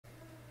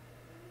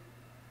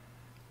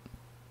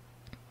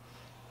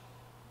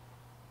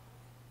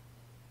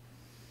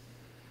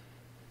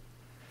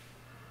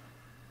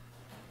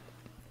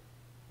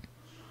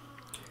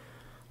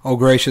O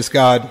gracious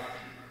God,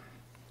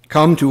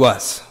 come to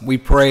us, we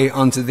pray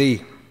unto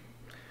thee,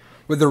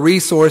 with the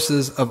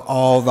resources of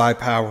all thy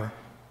power,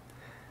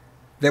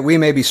 that we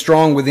may be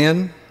strong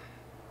within.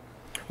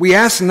 We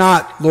ask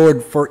not,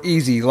 Lord, for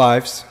easy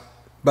lives,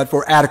 but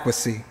for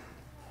adequacy.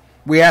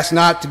 We ask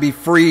not to be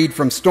freed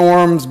from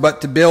storms,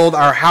 but to build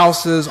our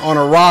houses on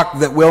a rock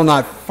that will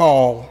not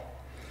fall.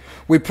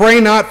 We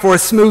pray not for a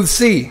smooth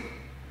sea,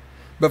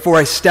 but for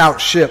a stout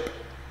ship,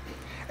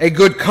 a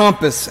good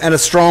compass, and a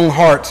strong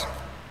heart.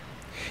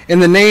 In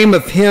the name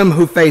of him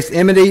who faced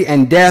enmity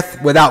and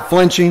death without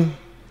flinching,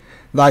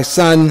 thy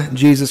Son,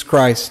 Jesus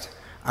Christ,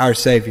 our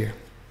Savior.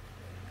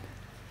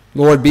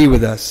 Lord, be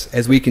with us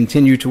as we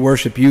continue to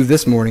worship you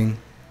this morning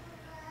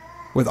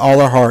with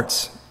all our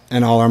hearts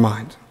and all our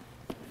mind.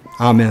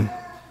 Amen.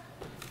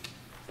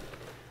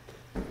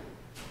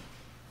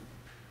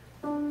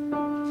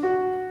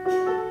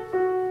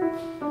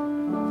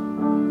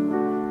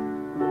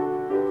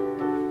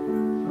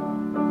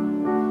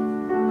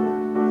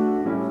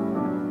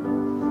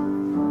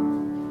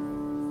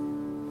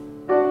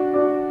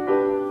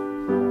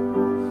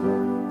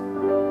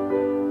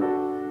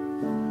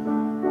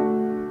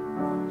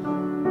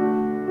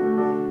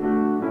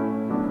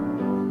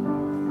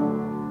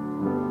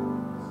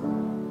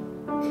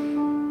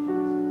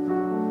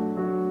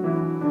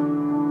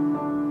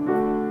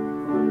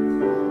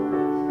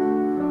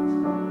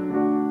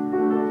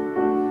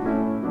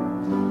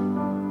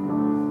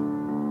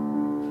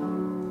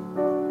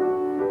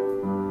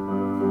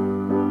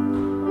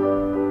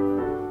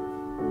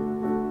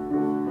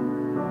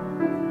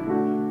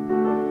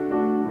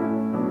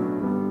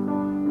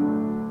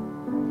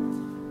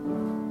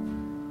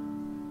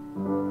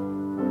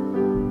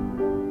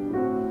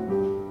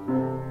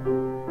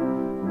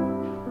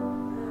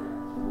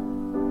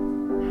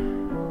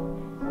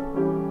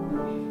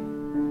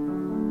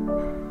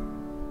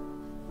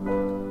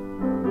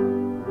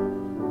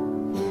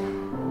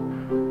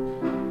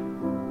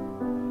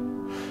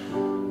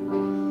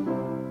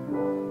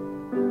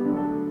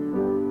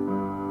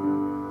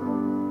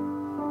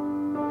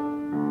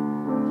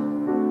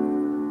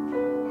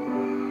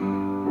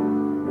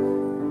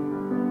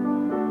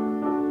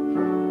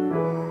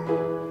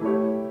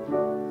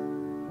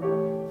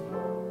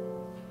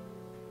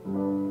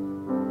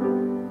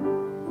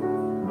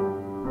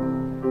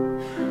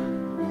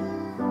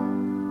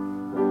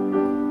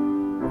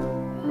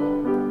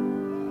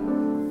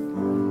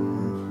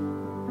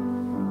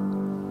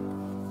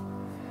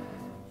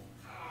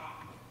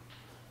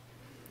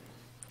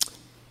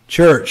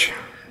 Church,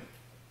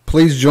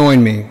 please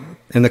join me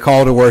in the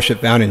call to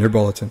worship found in your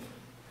bulletin.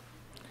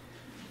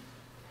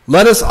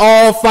 Let us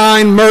all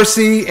find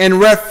mercy and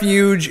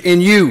refuge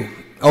in you,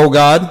 O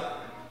God.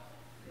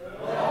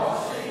 Let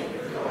all sing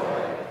for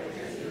joy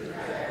because you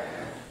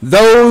protect.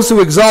 Those who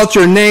exalt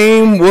your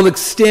name will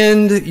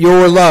extend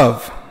your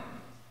love.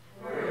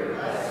 For your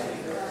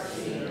blessings are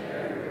seen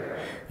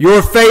everywhere.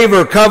 Your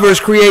favor covers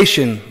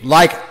creation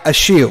like a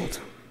shield.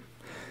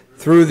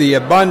 Through the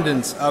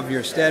abundance of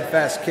your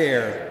steadfast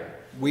care,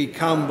 we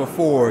come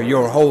before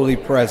your holy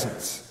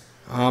presence.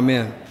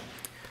 Amen.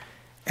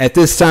 At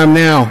this time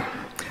now,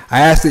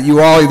 I ask that you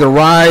all either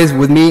rise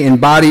with me in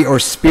body or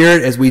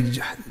spirit as we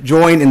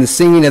join in the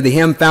singing of the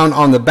hymn found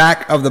on the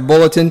back of the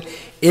bulletin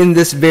in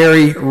this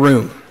very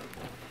room.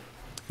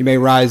 You may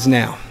rise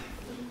now.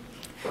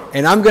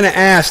 And I'm going to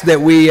ask that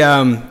I'm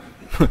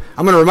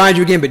going to remind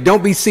you again, but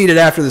don't be seated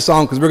after the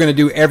song because we're going to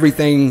do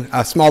everything,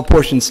 a small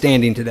portion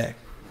standing today.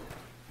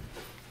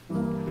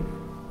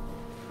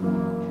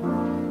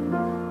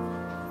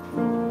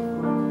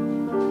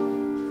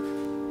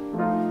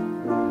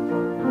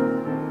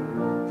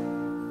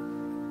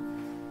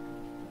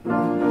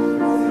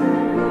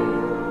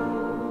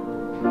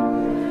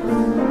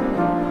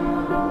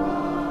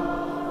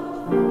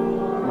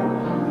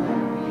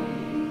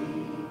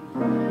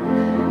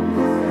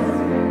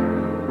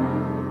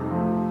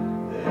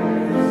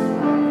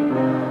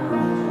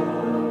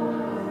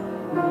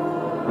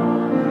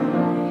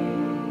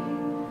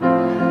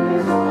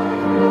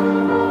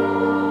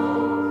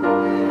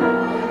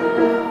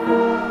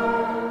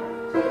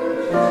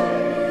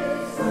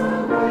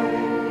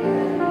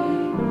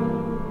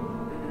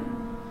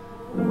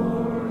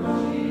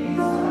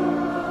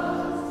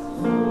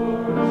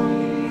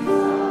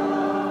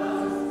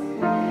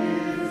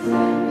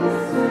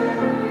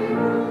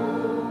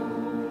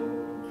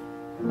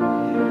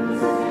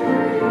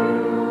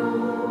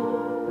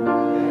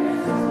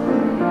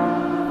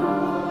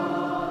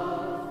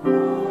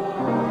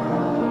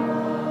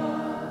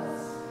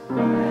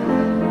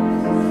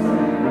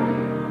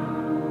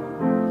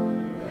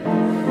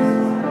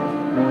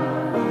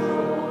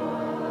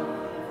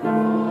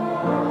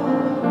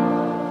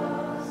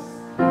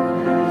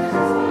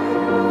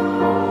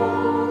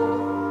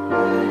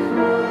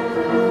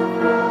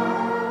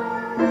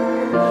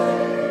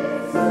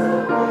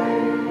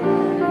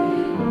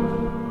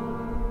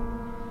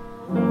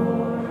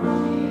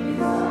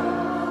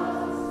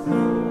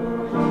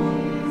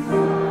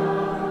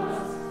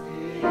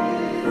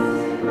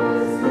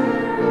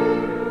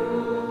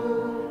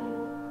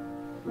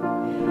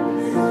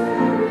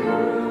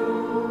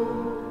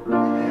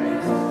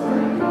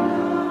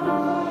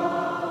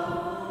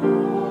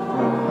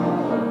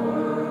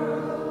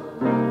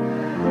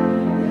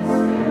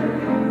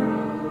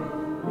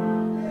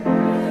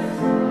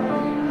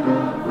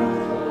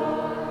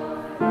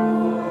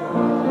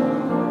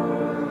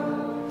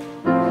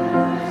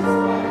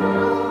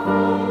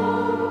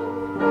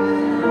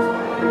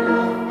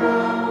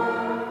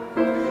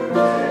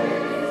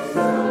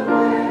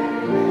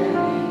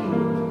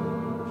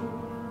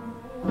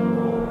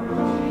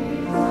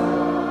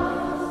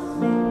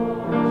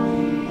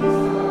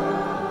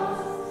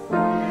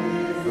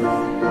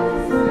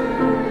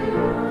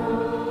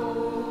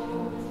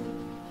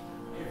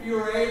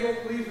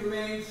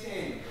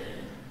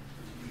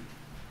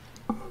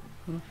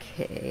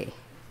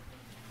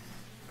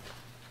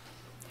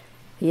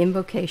 The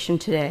invocation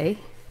today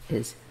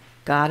is,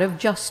 God of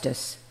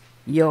justice,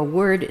 your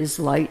word is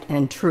light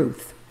and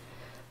truth.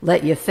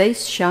 Let your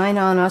face shine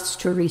on us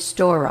to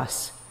restore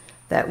us,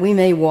 that we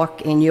may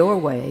walk in your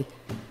way,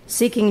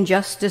 seeking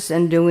justice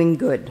and doing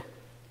good.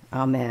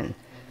 Amen.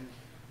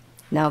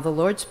 Now the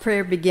Lord's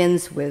Prayer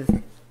begins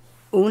with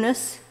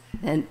unus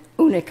and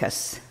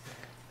unicus.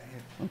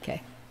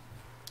 Okay.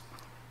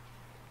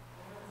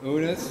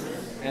 Unus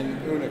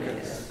and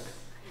unicus.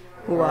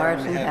 Who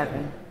art in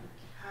heaven,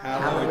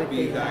 Hallowed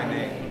be thy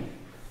name.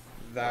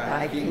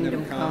 Thy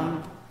kingdom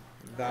come,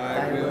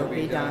 thy will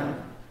be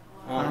done,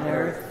 on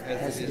earth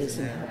as it is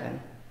in heaven.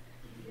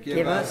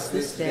 Give us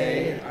this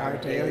day our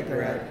daily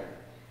bread,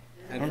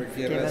 and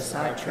forgive us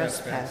our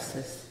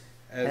trespasses,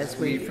 as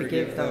we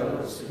forgive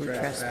those who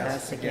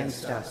trespass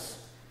against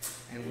us.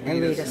 And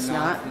lead us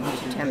not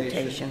into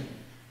temptation,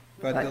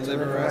 but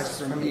deliver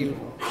us from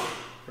evil.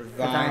 For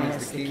thine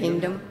is the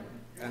kingdom,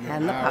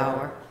 and the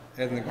power,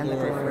 and the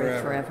glory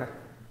forever.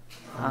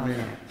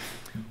 Amen.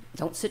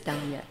 Don't sit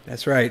down yet.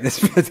 That's right.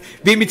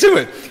 Beat me to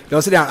it.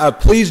 Don't sit down.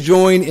 Please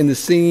join in the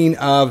singing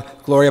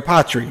of Gloria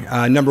Patri,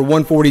 number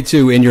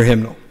 142 in your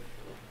hymnal.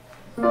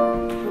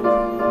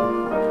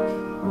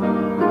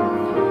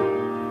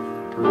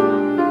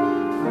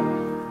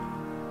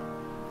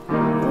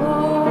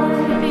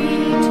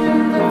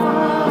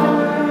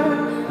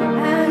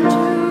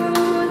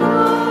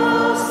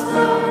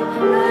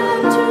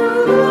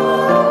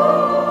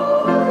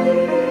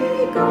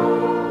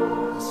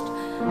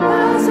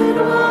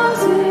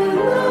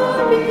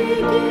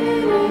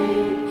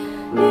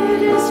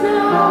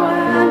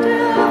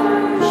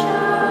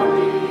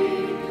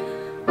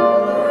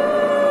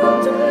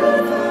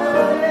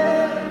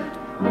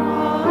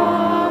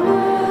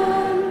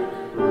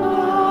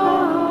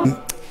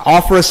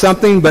 Offer us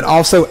something, but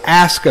also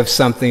ask of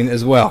something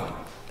as well.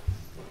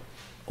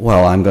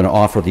 Well, I'm going to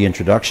offer the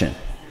introduction.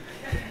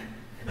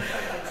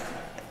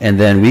 And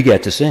then we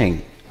get to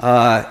sing.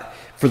 For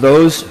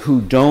those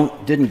who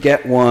didn't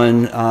get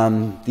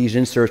one, these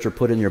inserts are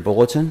put in your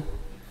bulletin.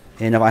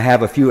 And if I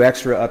have a few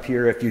extra up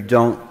here, if you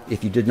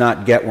did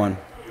not get one.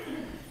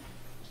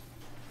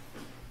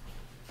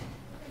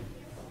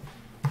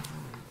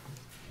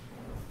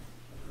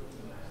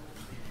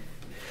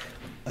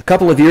 A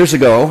couple of years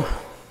ago,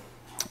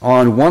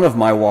 on one of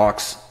my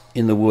walks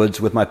in the woods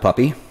with my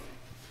puppy,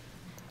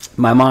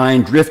 my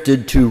mind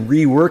drifted to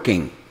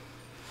reworking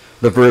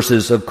the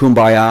verses of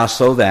Kumbaya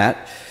so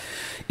that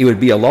it would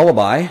be a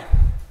lullaby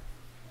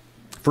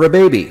for a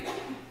baby,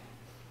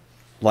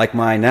 like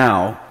my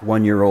now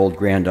 1-year-old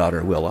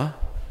granddaughter Willa,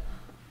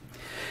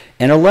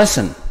 and a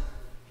lesson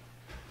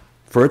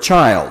for a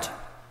child,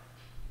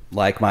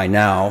 like my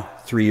now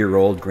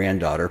 3-year-old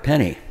granddaughter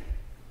Penny.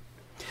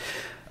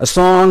 A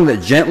song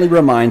that gently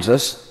reminds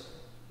us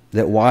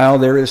that while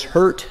there is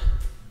hurt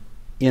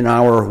in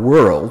our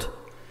world,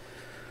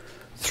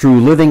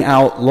 through living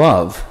out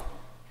love,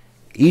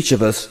 each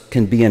of us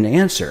can be an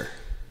answer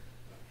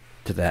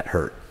to that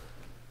hurt.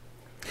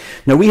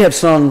 Now, we have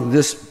sung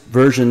this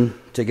version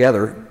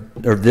together,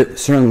 or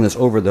sung this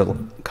over the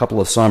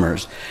couple of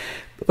summers,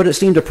 but it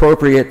seemed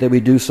appropriate that we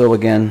do so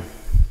again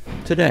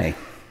today.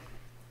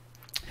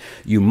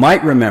 You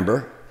might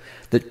remember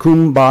that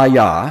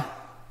Kumbaya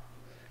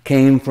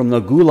came from the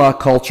Gula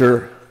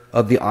culture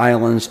of the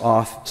islands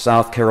off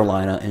South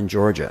Carolina and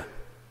Georgia.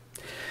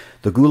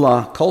 The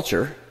Gula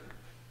culture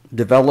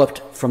developed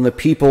from the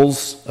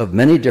peoples of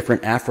many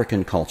different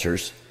African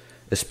cultures,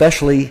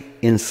 especially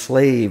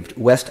enslaved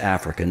West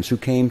Africans who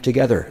came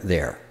together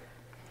there.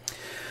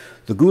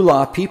 The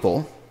Gula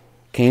people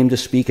came to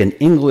speak an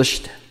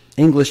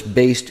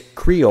English-based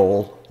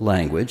Creole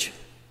language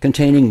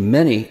containing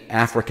many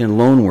African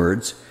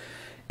loanwords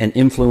and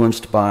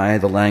influenced by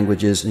the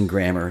languages and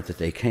grammar that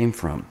they came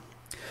from.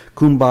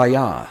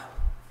 Kumbaya,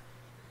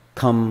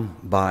 come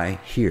by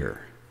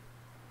here.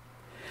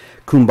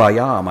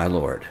 Kumbaya, my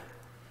Lord,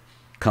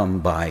 come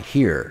by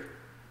here,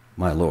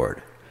 my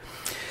Lord.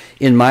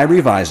 In my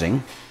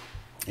revising,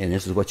 and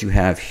this is what you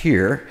have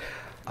here,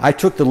 I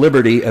took the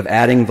liberty of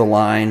adding the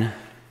line,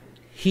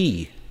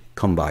 he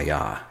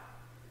kumbaya,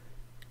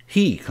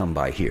 he come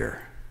by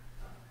here.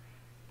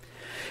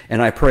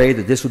 And I pray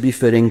that this would be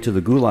fitting to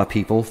the Gula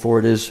people, for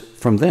it is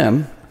from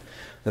them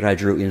that I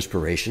drew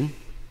inspiration.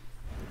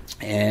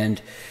 And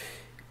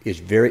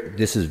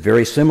this is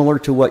very similar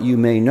to what you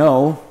may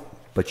know,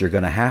 but you're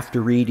going to have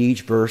to read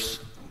each verse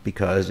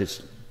because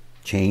it's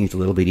changed a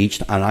little bit each,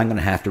 and I'm going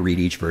to have to read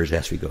each verse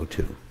as we go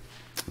too.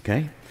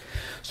 Okay?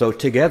 So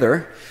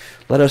together,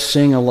 let us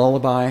sing a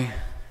lullaby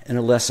and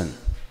a lesson,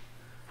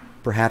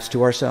 perhaps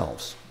to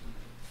ourselves.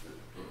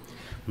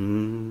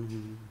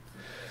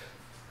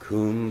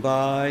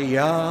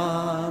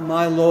 Kumbaya,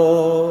 my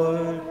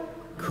Lord,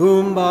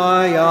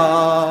 kumbaya.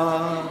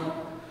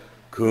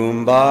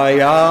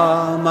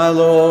 Kumbaya, my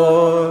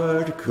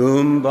Lord,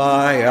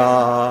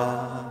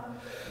 kumbaya.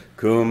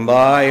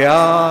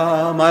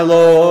 Kumbaya, my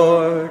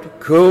Lord,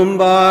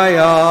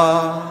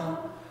 kumbaya.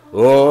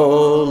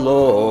 O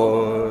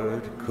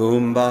Lord,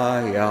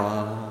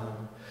 kumbaya.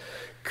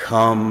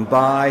 Come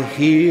by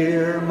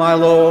here, my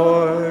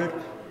Lord,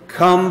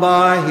 come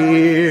by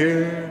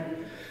here.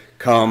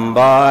 Come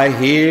by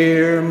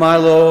here, my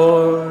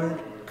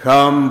Lord,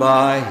 come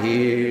by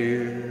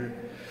here.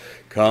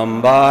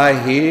 Come by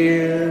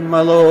here,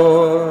 my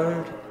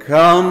Lord,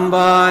 come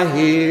by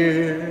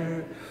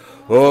here.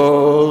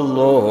 O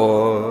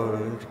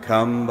Lord,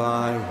 come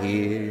by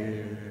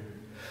here.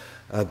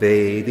 A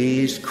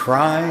baby's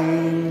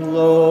crying,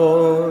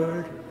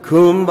 Lord,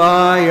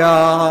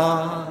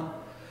 kumbaya.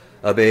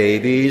 A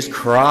baby's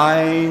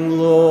crying,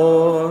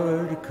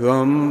 Lord,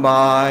 come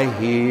by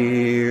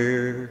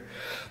here.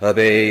 A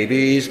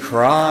baby's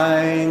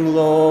crying,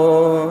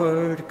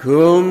 Lord,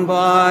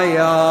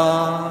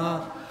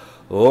 kumbaya.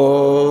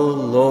 Oh,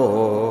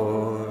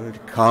 Lord,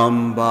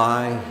 come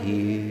by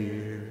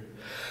here.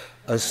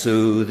 A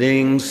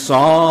soothing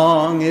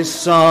song is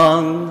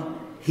sung,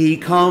 he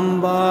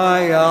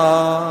kumbaya.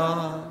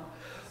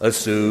 A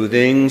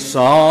soothing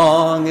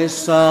song is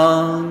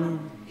sung,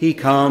 he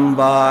come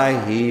by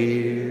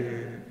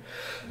here.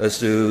 A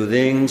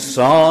soothing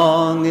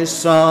song is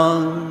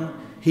sung,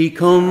 he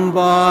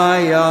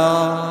kumbaya.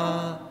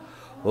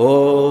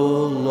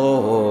 Oh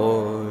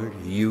Lord,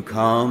 you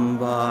come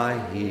by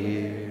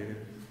here.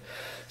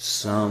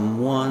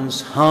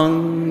 Someone's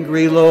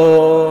hungry,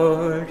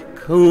 Lord,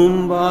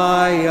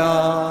 kumbaya.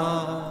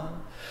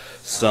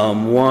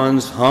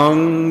 Someone's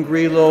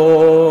hungry,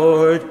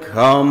 Lord,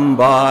 come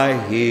by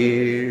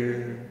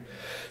here.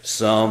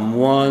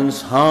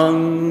 Someone's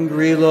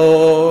hungry,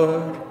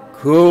 Lord,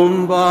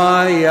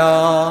 kumbaya.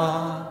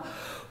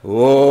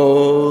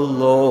 Oh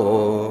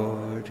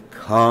Lord,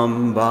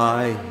 come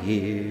by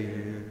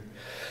here.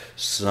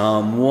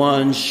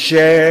 Someone's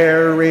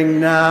sharing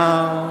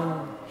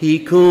now,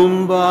 he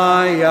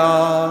kumbaya.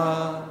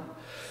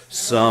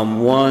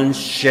 Someone's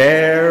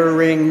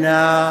sharing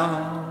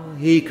now,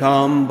 he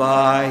come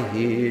by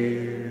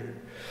here.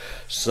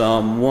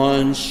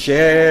 Someone's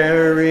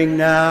sharing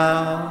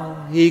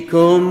now, he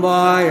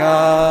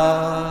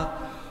kumbaya.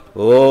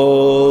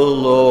 Oh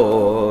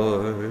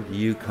Lord,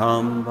 you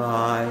come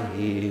by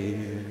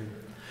here.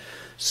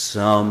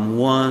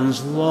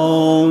 Someone's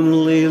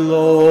lonely,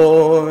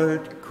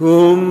 Lord,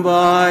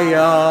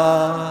 kumbaya.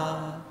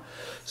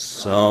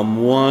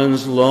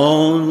 Someone's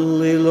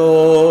lonely,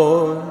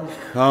 Lord,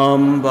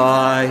 come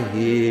by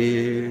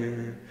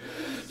here.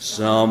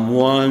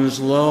 Someone's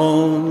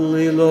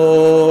lonely,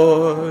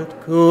 Lord,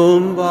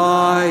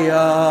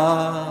 kumbaya.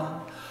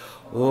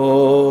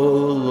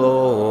 Oh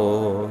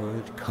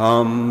Lord,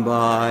 come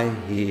by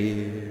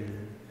here.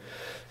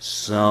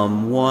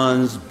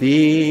 Someone's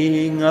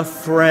being a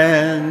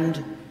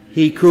friend,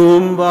 he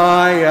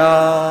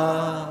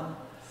kumbaya.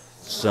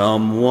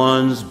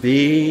 Someone's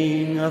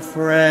being a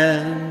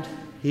friend,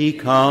 he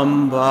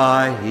come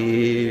by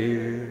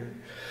here.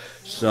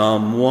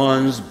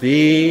 Someone's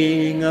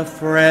being a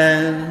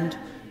friend,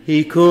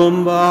 he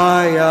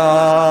kumbaya.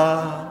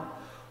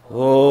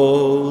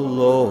 Oh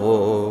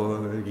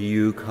Lord,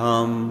 you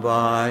come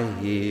by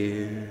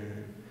here.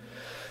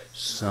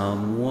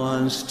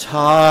 Someone's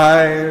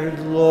tired,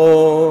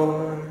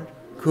 Lord,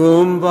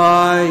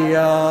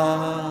 kumbaya.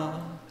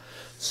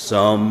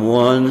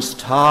 Someone's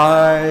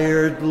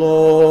tired,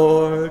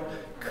 Lord,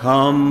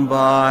 come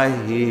by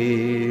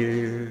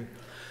here.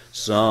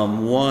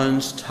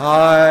 Someone's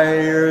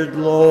tired,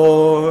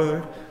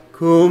 Lord,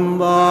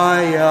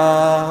 kumbaya.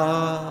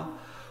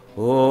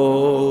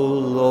 Oh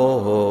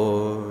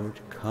Lord,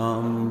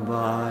 come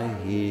by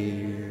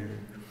here.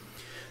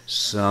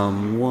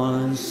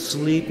 Someone's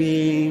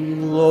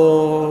sleeping,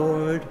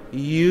 Lord,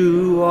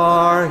 you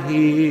are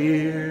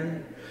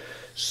here.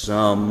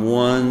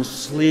 Someone's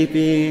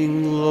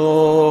sleeping,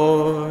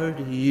 Lord,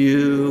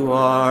 you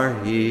are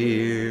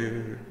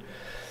here.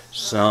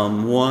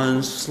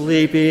 Someone's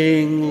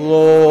sleeping,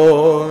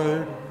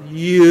 Lord,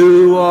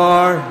 you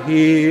are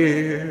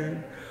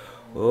here.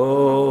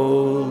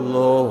 Oh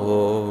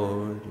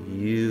Lord,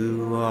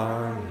 you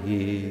are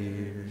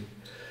here.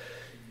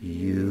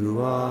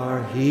 You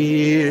are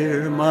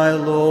here, my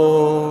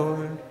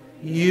Lord,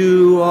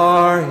 you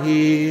are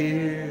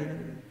here.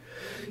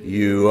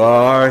 You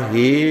are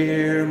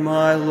here,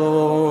 my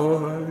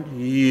Lord,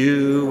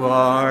 you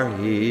are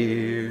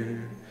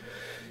here.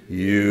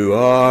 You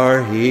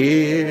are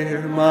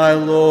here, my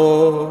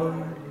Lord,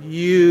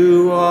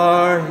 you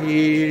are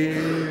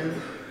here.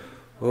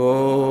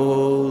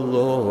 Oh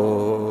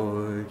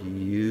Lord,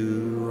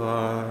 you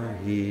are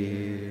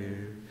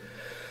here.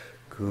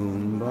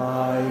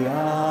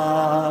 Kumbaya,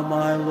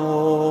 my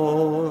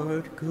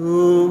Lord,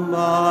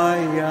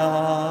 kumbaya.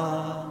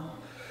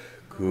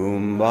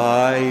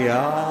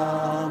 Kumbaya,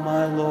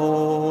 my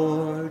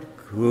Lord,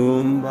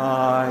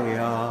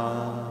 kumbaya.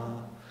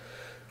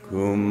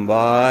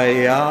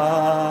 Kumbaya,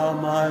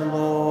 my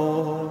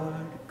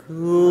Lord,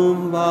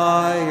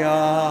 kumbaya.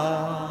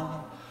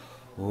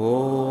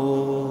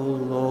 Oh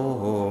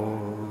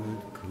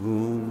Lord,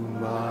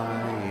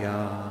 kumbaya.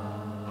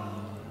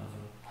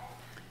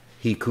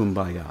 He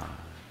kumbaya.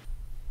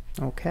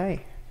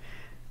 Okay.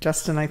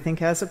 Justin, I think,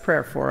 has a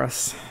prayer for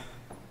us.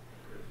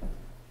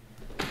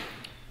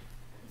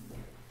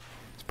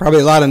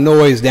 Probably a lot of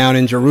noise down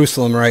in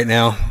Jerusalem right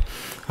now.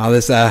 All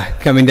this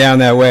coming down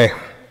that way.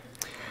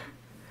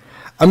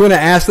 I'm going to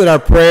ask that our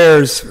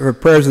prayers, or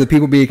prayers of the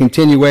people, be a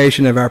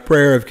continuation of our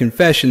prayer of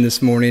confession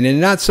this morning, and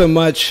not so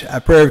much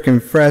a prayer of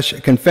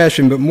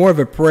confession, but more of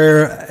a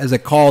prayer as a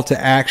call to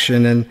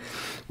action. And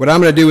what I'm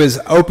going to do is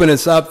open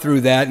us up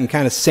through that and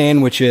kind of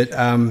sandwich it.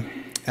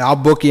 I'll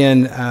book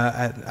in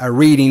a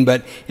reading,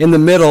 but in the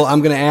middle,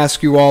 I'm going to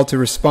ask you all to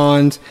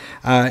respond,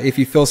 if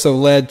you feel so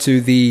led, to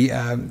the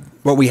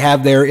what we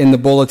have there in the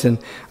bulletin,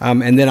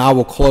 and then I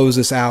will close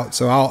this out.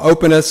 So I'll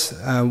open us,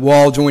 we'll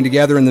all join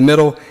together in the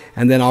middle,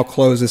 and then I'll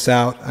close this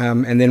out,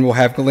 and then we'll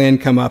have Glenn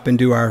come up and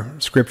do our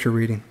scripture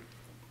reading.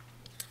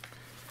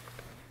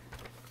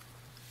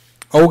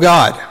 O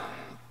God,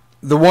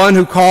 the one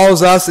who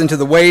calls us into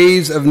the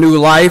ways of new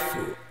life,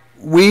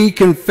 we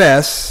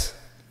confess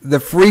the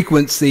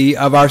frequency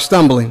of our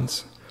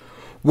stumblings,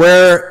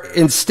 where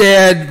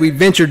instead we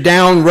venture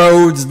down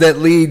roads that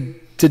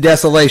lead to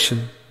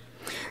desolation.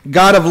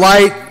 God of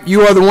light,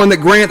 you are the one that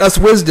grant us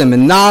wisdom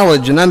and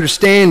knowledge and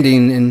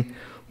understanding, and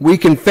we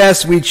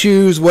confess we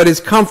choose what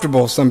is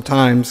comfortable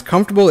sometimes,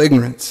 comfortable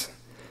ignorance,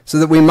 so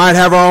that we might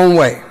have our own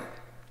way.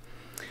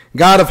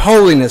 God of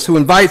holiness, who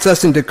invites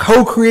us into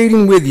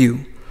co-creating with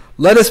you,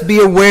 let us be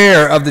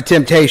aware of the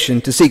temptation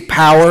to seek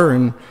power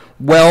and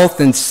wealth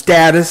and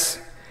status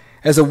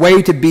as a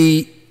way to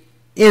be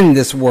in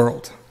this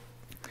world.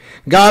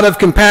 God of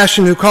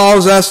compassion, who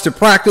calls us to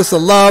practice a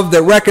love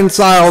that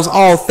reconciles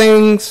all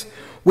things,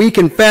 we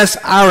confess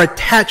our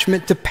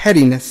attachment to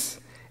pettiness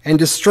and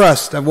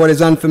distrust of what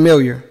is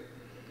unfamiliar.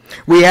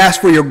 We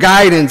ask for your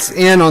guidance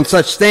in on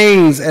such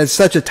things as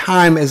such a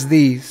time as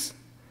these.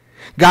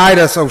 Guide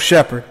us, O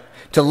Shepherd,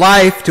 to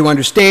life, to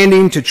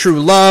understanding, to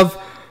true love,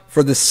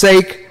 for the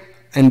sake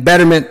and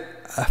betterment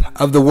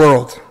of the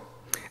world.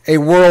 A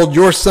world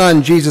your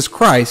Son, Jesus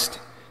Christ,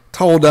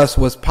 told us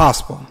was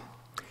possible.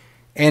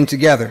 And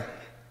together,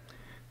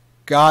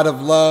 God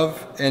of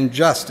love and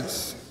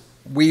justice,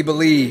 we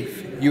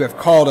believe you have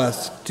called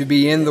us to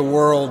be in the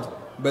world,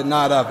 but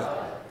not of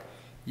it.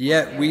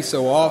 Yet we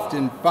so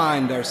often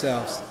find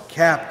ourselves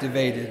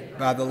captivated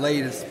by the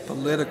latest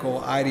political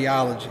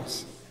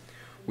ideologies.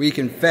 We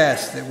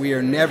confess that we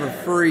are never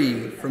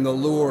free from the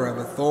lure of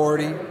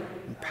authority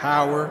and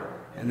power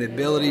and the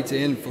ability to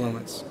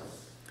influence.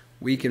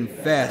 We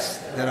confess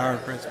that our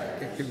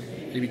perspective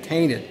can be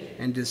tainted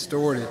and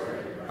distorted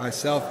by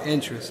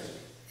self-interest,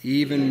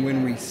 even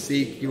when we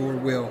seek your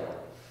will.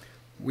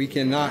 We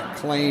cannot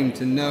claim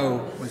to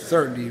know with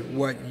certainty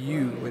what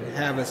you would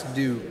have us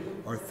do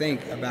or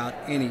think about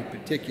any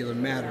particular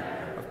matter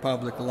of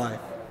public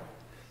life.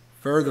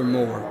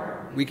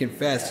 Furthermore, we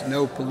confess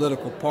no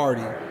political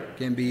party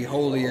can be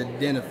wholly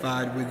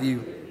identified with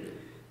you.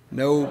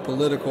 No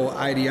political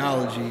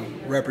ideology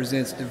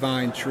represents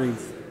divine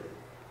truth.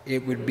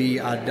 It would be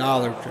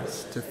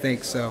idolatrous to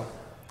think so.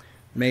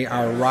 May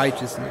our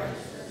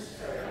righteousness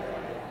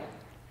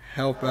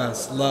help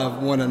us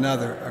love one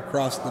another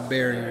across the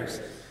barriers.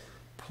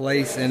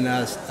 Place in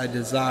us a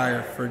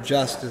desire for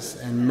justice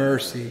and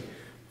mercy,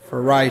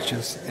 for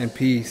righteousness and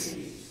peace.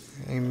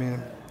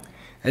 Amen.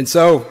 And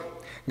so,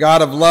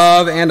 God of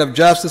love and of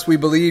justice, we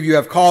believe you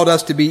have called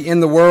us to be in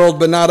the world,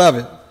 but not of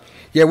it.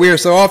 Yet we are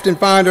so often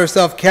find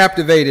ourselves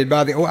captivated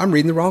by the... Oh, I'm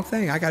reading the wrong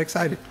thing. I got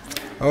excited.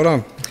 Hold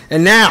on.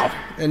 And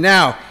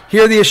now,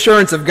 hear the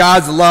assurance of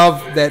God's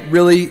love that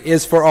really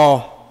is for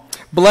all.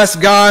 Bless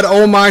God,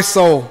 O my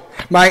soul,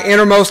 my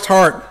innermost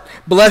heart.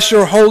 Bless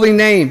your holy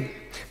name.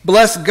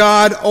 Bless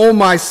God, O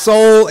my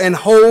soul, and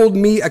hold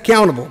me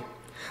accountable.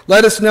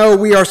 Let us know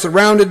we are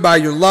surrounded by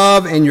your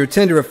love and your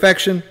tender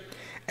affection.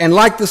 And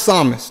like the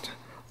psalmist,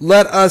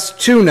 let us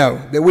too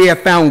know that we have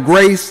found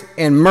grace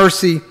and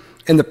mercy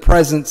in the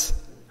presence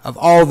of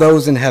all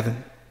those in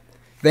heaven.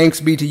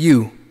 Thanks be to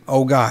you,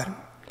 O God.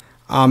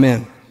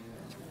 Amen.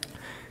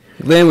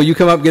 Glenn, will you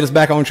come up and get us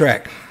back on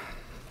track?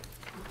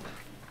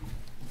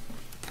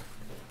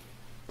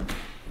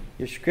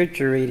 Your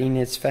scripture reading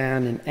is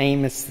found in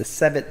Amos, the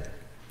 7th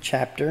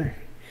chapter,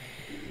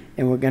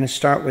 and we're going to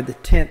start with the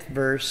 10th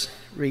verse,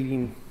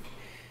 reading.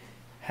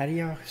 How do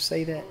y'all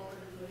say that?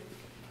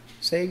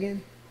 Say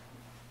again?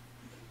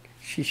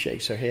 She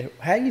shakes her head.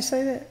 How do you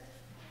say that?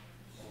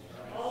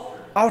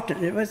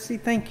 Alternate. Let's see.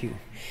 Thank you.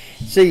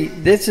 See,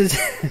 this is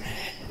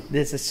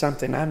this is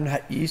something I'm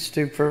not used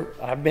to.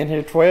 I've been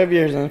here 12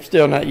 years and I'm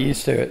still not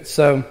used to it.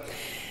 So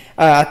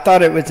I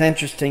thought it was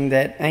interesting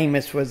that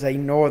Amos was a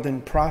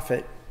northern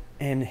prophet,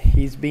 and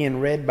he's being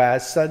read by a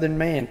southern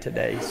man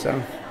today.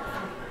 So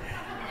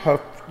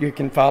hope you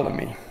can follow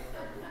me.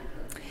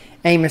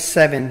 Amos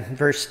 7,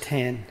 verse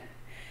 10.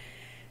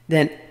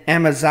 Then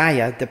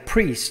Amaziah, the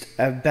priest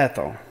of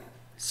Bethel,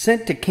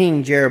 sent to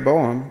King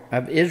Jeroboam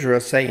of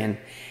Israel, saying,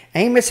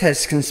 Amos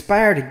has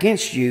conspired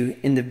against you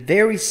in the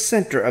very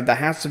center of the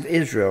house of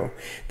Israel.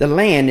 The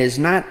land is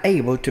not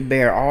able to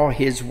bear all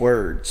his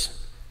words.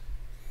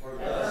 For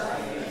thus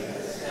Amos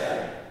has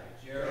said,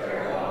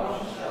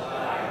 Jeroboam shall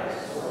die by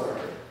the sword,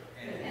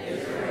 and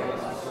Israel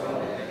must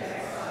go into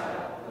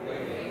exile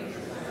away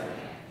from his land.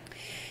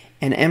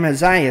 And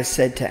Amaziah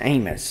said to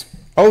Amos,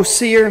 O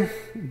seer,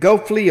 go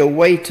flee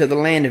away to the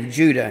land of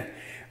Judah.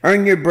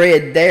 Earn your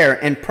bread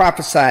there and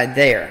prophesy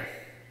there.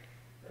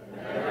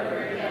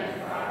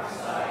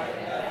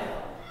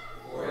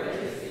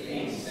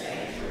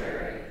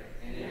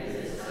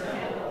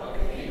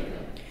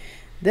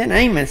 Then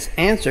Amos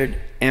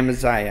answered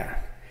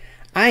Amaziah,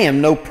 I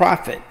am no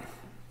prophet,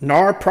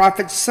 nor a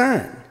prophet's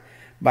son,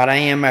 but I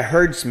am a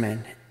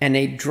herdsman and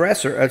a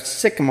dresser of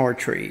sycamore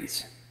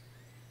trees.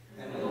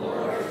 And the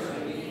Lord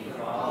took me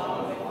from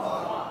among the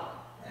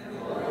flock, and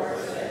the Lord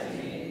said to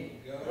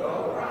me,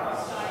 Go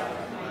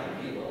prophesy to my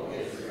people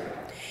Israel.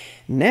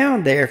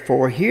 Now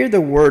therefore hear the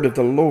word of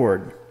the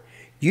Lord.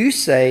 You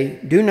say,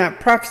 Do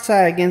not prophesy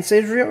against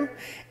Israel,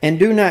 and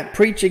do not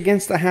preach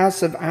against the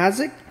house of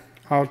Isaac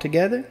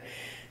altogether.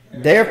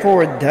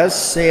 Therefore thus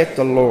saith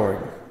the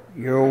Lord,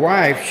 Your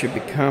wife shall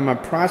become a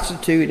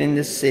prostitute in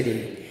the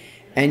city,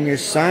 and your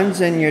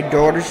sons and your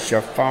daughters shall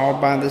fall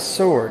by the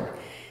sword,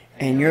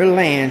 and your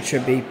land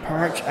shall be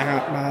parched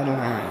out by the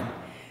lion.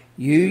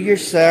 You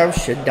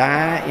yourselves shall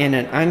die in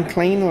an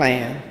unclean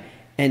land,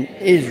 and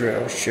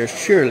Israel shall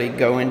surely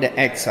go into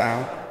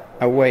exile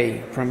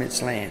away from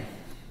its land.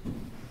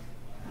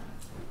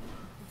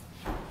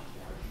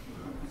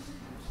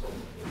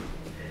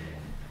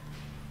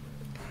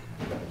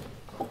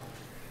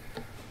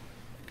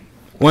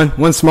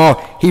 One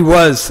small,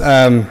 Amos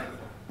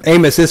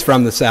is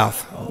from the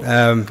South.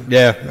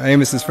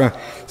 Amos is from,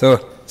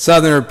 so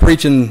Southerner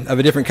preaching of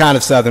a different kind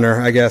of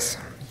Southerner, I guess.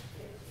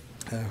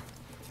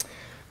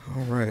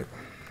 All right.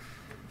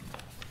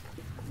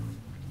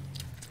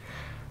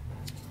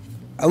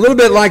 A little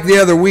bit like the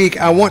other week,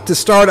 I want to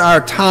start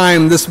our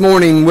time this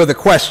morning with a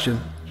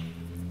question.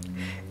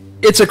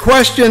 It's a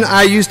question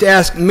I used to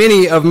ask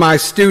many of my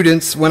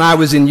students when I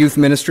was in youth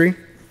ministry.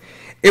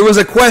 It was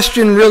a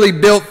question really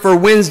built for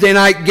Wednesday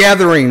night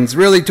gatherings,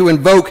 really to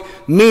invoke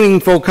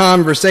meaningful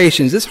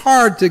conversations. It's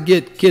hard to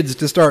get kids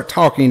to start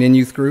talking in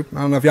youth group.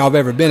 I don't know if y'all have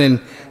ever been in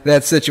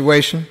that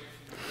situation.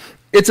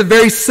 It's a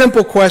very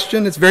simple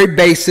question. It's very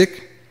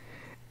basic.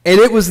 And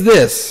it was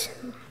this.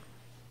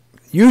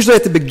 Usually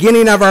at the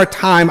beginning of our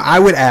time, I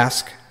would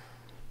ask,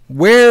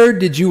 where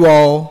did you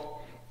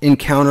all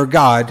encounter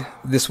God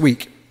this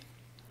week?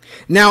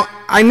 Now,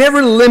 I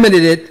never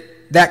limited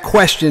that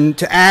question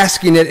to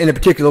asking it in a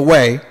particular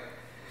way.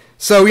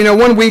 So,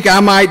 one week I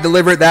might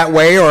deliver it that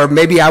way, or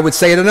maybe I would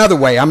say it another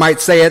way. I might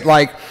say it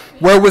like,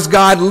 where was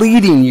God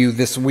leading you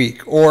this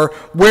week? Or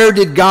where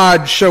did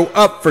God show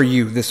up for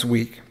you this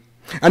week?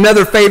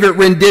 Another favorite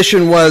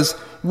rendition was,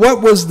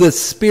 what was the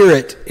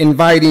Spirit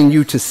inviting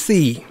you to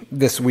see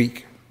this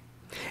week?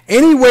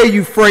 Any way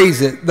you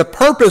phrase it, the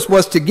purpose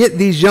was to get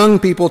these young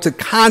people to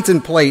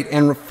contemplate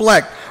and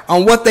reflect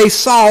on what they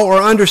saw or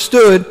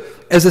understood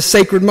as a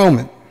sacred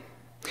moment.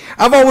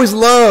 I've always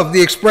loved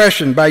the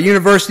expression by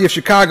University of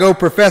Chicago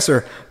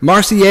professor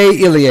Marcier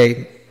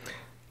Iliade,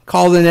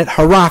 calling it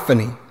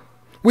hierophany.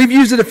 We've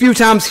used it a few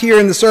times here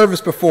in the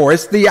service before.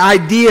 It's the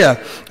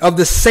idea of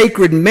the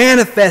sacred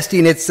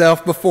manifesting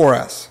itself before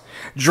us,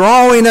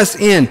 drawing us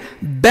in,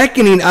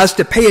 beckoning us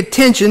to pay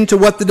attention to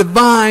what the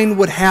divine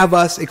would have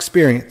us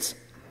experience.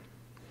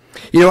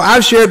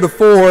 I've shared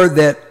before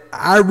that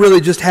I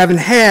really just haven't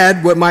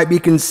had what might be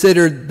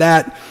considered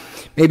that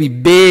maybe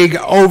big,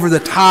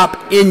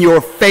 over-the-top,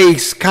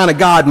 in-your-face kind of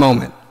God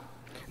moment.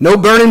 No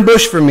burning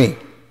bush for me.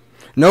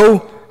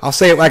 No, I'll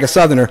say it like a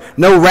Southerner,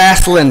 no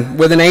wrestling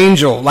with an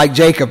angel like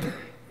Jacob.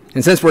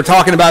 And since we're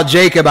talking about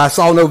Jacob, I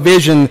saw no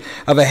vision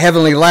of a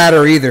heavenly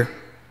ladder either.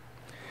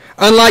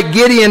 Unlike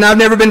Gideon, I've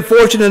never been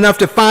fortunate enough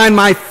to find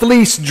my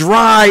fleece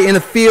dry in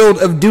a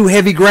field of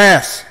dew-heavy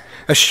grass,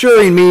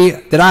 assuring me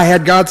that I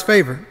had God's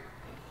favor.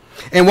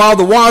 And while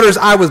the waters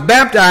I was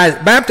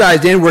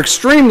baptized in were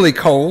extremely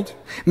cold,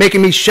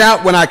 making me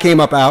shout when I came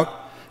up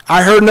out,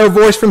 I heard no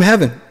voice from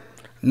heaven,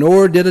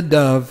 nor did a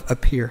dove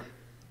appear.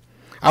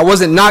 I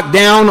wasn't knocked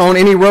down on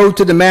any road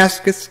to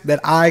Damascus that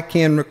I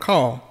can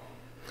recall.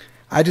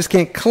 I just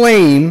can't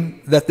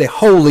claim that the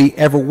holy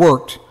ever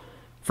worked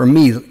for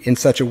me in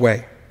such a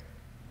way.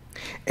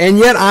 And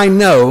yet I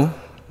know,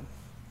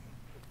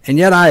 and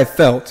yet I have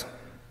felt,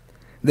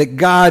 that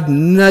God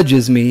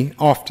nudges me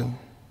often,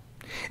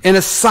 in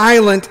a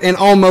silent and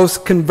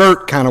almost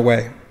convert kind of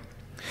way.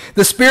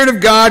 The Spirit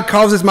of God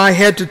causes my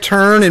head to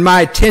turn and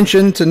my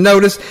attention to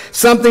notice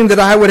something that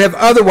I would have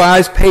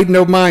otherwise paid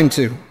no mind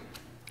to.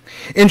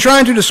 In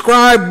trying to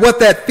describe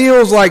what that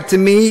feels like to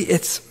me,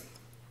 it's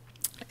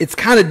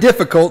kind of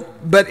difficult,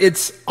 but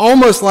it's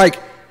almost like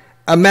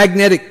a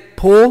magnetic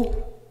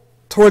pull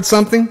towards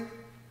something,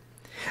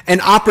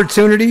 an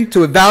opportunity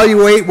to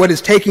evaluate what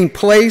is taking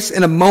place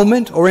in a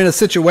moment or in a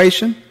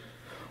situation,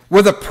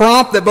 with a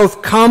prompt that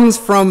both comes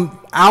from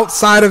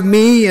outside of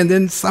me and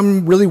then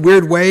some really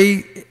weird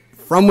way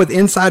from within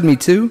inside me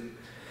too,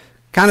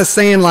 kind of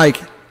saying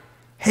like,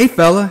 hey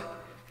fella,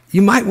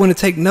 you might want to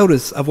take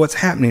notice of what's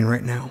happening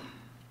right now.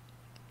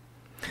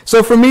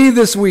 So for me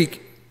this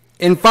week,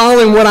 in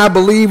following what I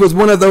believe was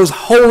one of those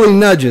holy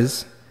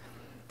nudges,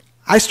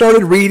 I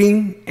started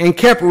reading and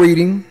kept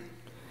reading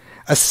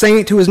a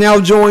saint who has now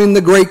joined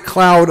the great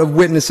cloud of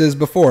witnesses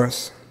before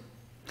us.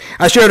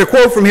 I shared a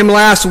quote from him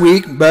last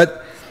week,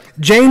 but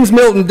James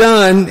Milton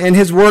Dunn and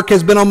his work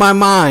has been on my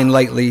mind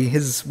lately.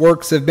 His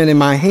works have been in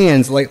my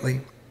hands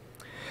lately.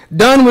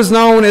 Dunn was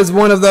known as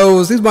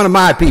he's one of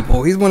my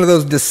people. He's one of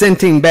those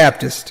dissenting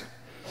Baptists.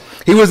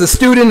 He was a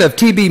student of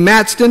T.B.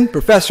 Matson,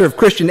 professor of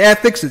Christian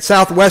ethics at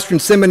Southwestern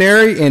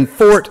Seminary in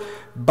Fort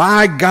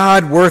By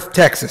God Worth,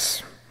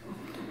 Texas.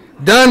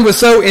 Dunn was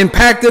so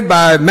impacted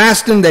by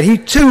Maston that he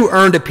too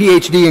earned a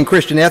Ph.D. in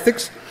Christian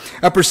ethics,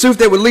 a pursuit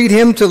that would lead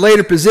him to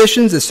later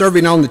positions as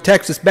serving on the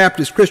Texas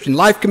Baptist Christian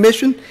Life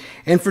Commission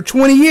and for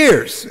 20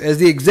 years as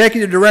the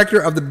executive director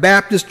of the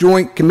Baptist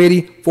Joint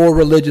Committee for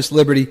Religious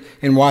Liberty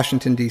in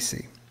Washington,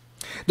 D.C.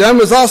 Dunn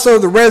was also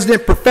the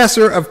resident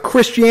professor of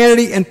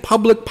Christianity and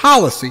Public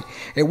Policy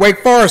at Wake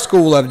Forest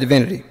School of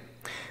Divinity.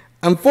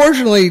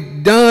 Unfortunately,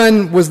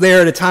 Dunn was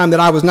there at a time that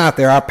I was not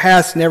there. Our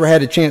paths never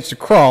had a chance to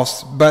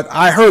cross, but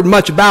I heard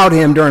much about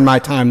him during my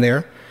time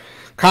there.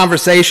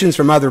 Conversations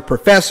from other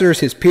professors,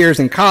 his peers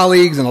and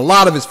colleagues, and a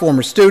lot of his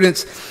former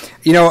students.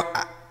 You know,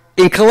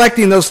 in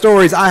collecting those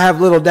stories, I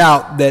have little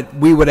doubt that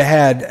we would have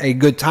had a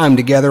good time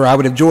together. I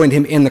would have joined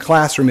him in the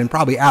classroom and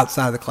probably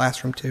outside of the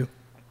classroom too.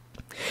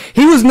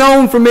 He was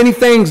known for many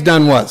things,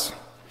 Dunn was,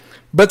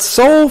 but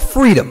soul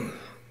freedom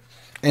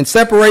and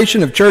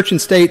separation of church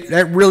and state,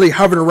 that really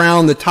hovered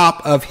around the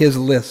top of his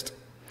list.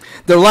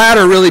 The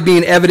latter really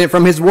being evident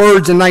from his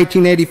words in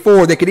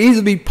 1984 that could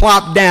easily be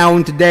plopped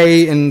down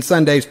today in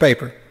Sunday's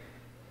paper.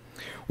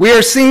 We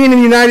are seeing in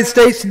the United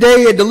States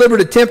today a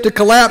deliberate attempt to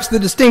collapse the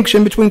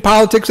distinction between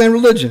politics and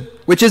religion,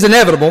 which is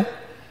inevitable,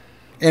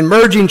 and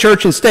merging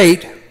church and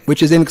state,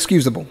 which is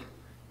inexcusable.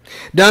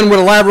 Dunn would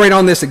elaborate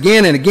on this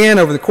again and again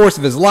over the course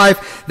of his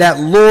life, that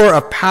lure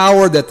of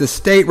power that the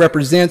state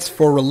represents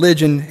for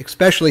religion,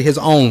 especially his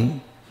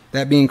own,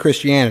 that being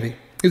Christianity.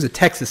 He was a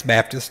Texas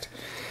Baptist.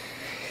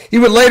 He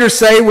would later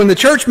say, when the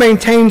church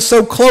maintains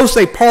so close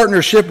a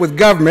partnership with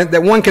government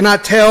that one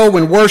cannot tell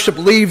when worship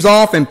leaves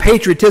off and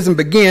patriotism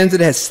begins,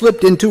 it has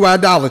slipped into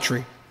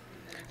idolatry.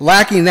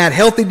 Lacking that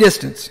healthy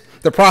distance,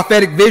 the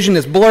prophetic vision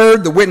is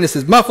blurred, the witness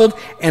is muffled,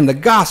 and the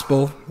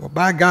gospel, well,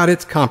 by God,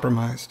 it's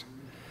compromised.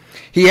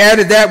 He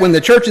added that when the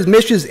church's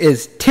mission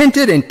is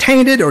tinted and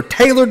tainted or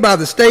tailored by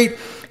the state,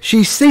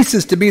 she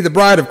ceases to be the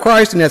bride of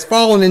Christ and has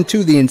fallen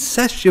into the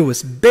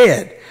incestuous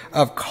bed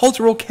of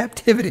cultural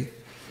captivity.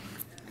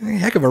 A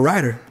heck of a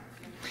writer.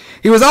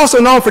 He was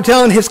also known for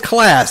telling his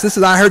class,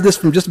 I heard this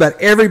from just about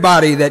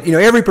everybody, that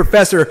every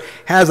professor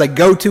has a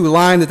go-to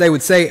line that they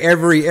would say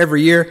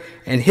every year,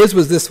 and his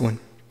was this one.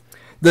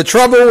 The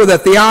trouble with a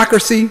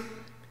theocracy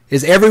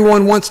is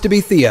everyone wants to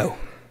be Theo.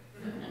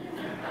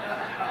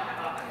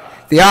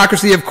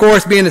 Theocracy, of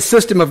course, being a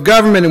system of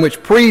government in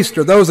which priests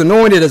or those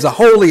anointed as a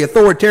holy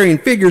authoritarian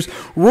figures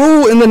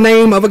rule in the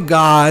name of a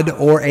god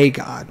or a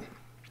god.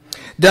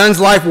 Dunn's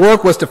life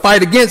work was to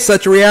fight against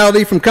such a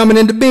reality from coming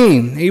into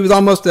being. He was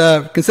almost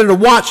considered a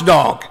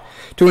watchdog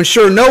to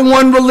ensure no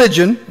one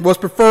religion was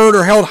preferred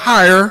or held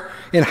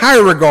in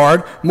higher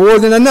regard more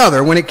than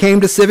another when it came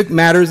to civic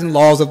matters and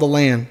laws of the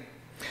land.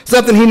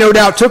 Something he no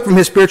doubt took from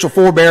his spiritual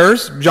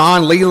forebears,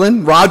 John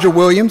Leland, Roger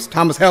Williams,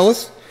 Thomas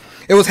Hellas.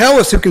 It was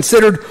Hellas who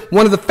considered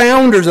one of the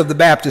founders of the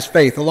Baptist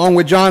faith, along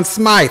with John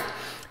Smythe,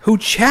 who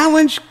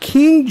challenged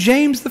King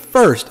James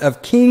I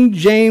of King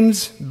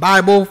James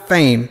Bible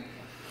fame,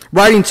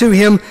 writing to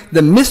him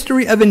The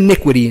Mystery of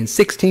Iniquity in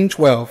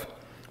 1612,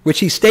 which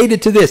he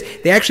stated to this.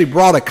 They actually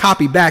brought a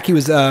copy back. He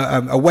was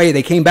away.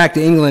 They came back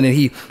to England, and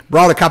he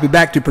brought a copy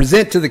back to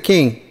present to the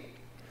king.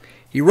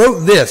 He wrote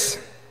this,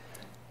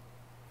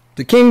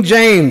 to King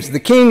James, the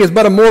king is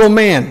but a mortal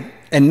man,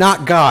 and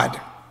not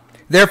God.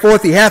 Therefore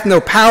he hath no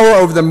power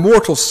over the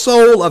mortal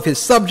soul of his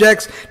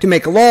subjects to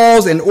make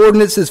laws and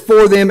ordinances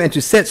for them and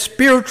to set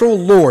spiritual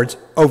lords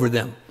over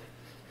them.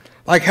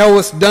 Like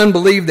Hellas, Dunn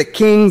believed that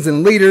kings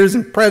and leaders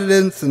and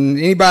presidents and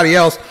anybody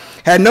else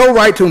had no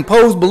right to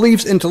impose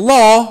beliefs into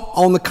law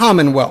on the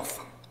commonwealth.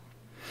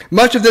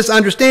 Much of this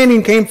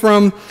understanding came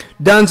from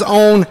Dunn's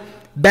own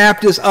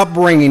Baptist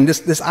upbringing,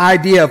 this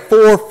idea of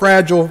four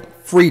fragile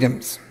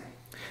freedoms.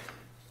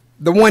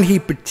 The one he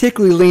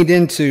particularly leaned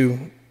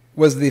into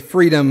was the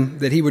freedom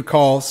that he would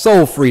call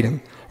soul freedom,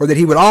 or that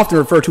he would often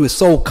refer to as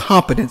soul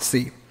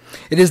competency.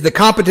 It is the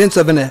competence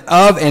of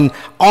and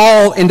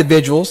all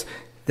individuals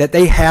that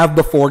they have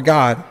before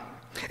God.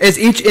 As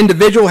each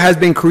individual has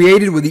been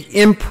created with the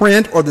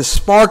imprint or the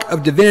spark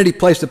of divinity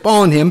placed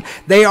upon him,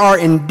 they are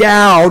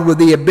endowed with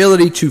the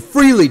ability to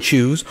freely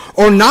choose,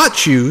 or not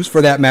choose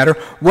for that matter,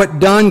 what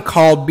Dunn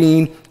called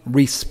being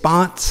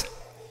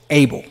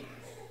response-able.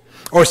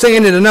 Or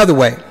saying it another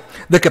way,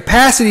 the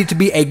capacity to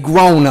be a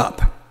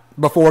grown-up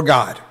before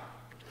God.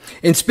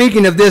 In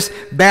speaking of this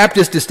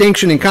Baptist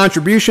distinction and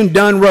contribution,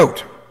 Dunn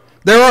wrote,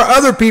 there are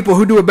other people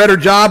who do a better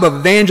job of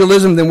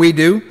evangelism than we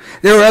do.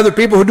 There are other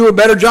people who do a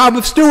better job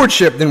of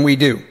stewardship than we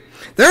do.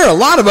 There are a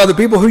lot of other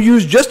people who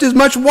use just as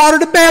much water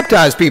to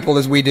baptize people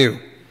as we do.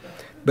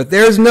 But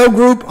there is no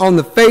group on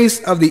the face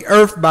of the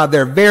earth by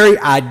their very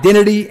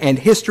identity and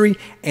history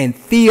and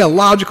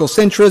theological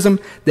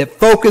centrism that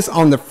focus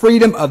on the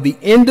freedom of the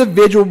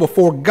individual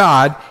before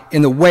God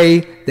in the way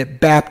that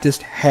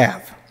Baptists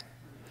have.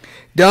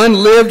 Dunn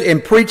lived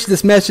and preached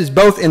this message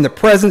both in the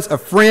presence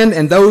of friends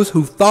and those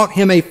who thought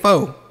him a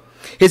foe.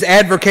 His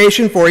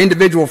advocacy for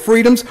individual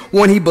freedoms,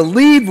 one he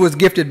believed was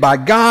gifted by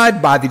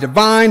God, by the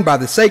divine, by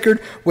the sacred,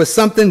 was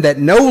something that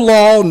no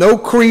law, no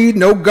creed,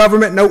 no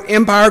government, no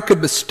empire could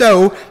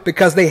bestow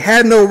because they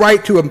had no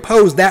right to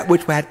impose that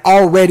which had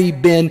already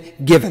been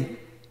given.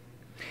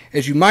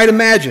 As you might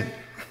imagine,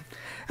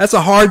 that's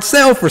a hard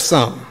sell for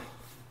some.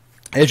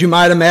 As you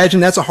might imagine,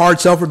 that's a hard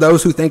sell for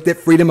those who think that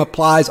freedom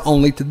applies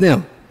only to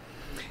them.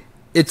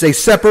 It's a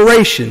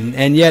separation,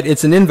 and yet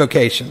it's an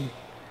invocation,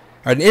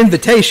 or an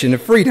invitation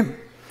of freedom.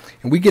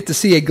 And we get to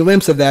see a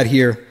glimpse of that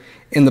here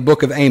in the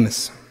book of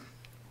Amos.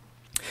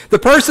 The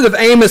person of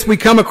Amos we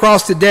come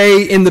across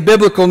today in the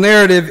biblical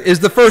narrative is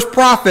the first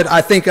prophet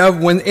I think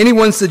of when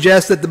anyone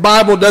suggests that the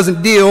Bible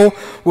doesn't deal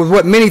with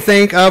what many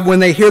think of when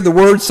they hear the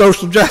word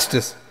social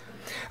justice.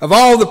 Of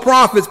all the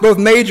prophets, both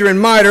major and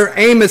minor,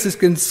 Amos is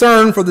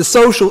concerned for the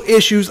social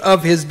issues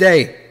of his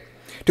day.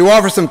 To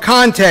offer some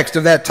context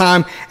of that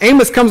time,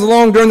 Amos comes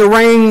along during the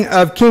reign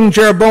of King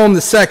Jeroboam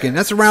II.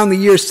 That's around the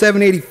year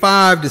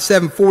 785 to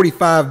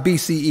 745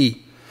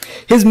 BCE.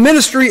 His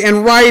ministry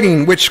and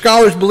writing, which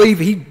scholars believe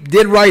he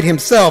did write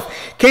himself,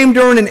 came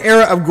during an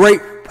era of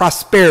great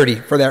prosperity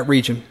for that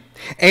region.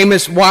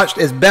 Amos watched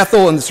as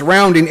Bethel and the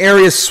surrounding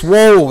areas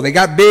swole. They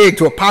got big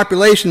to a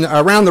population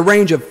around the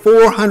range of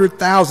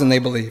 400,000, they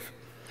believe.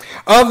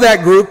 Of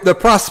that group, the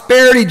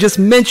prosperity just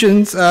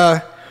mentions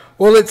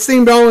well, it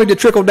seemed only to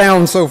trickle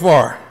down so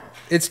far.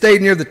 It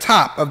stayed near the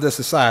top of the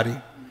society.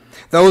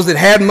 Those that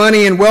had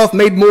money and wealth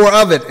made more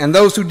of it, and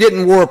those who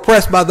didn't were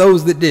oppressed by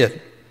those that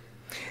did.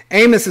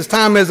 Amos'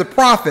 time as a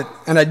prophet,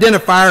 an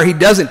identifier he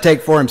doesn't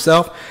take for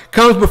himself,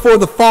 comes before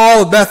the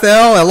fall of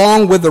Bethel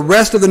along with the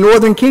rest of the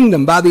northern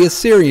kingdom by the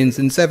Assyrians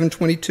in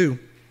 722.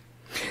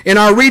 In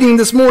our reading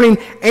this morning,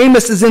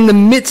 Amos is in the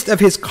midst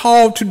of his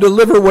call to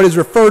deliver what is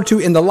referred to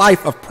in the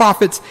life of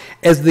prophets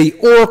as the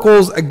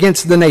oracles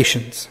against the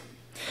nations.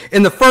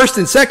 In the first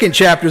and second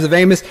chapters of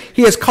Amos,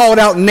 he has called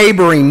out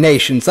neighboring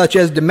nations such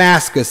as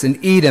Damascus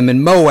and Edom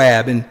and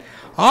Moab, and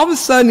all of a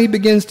sudden he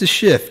begins to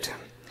shift,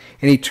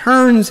 and he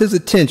turns his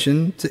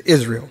attention to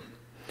Israel.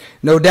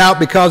 No doubt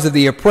because of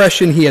the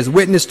oppression he has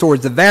witnessed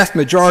towards the vast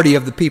majority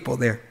of the people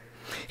there.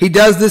 He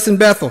does this in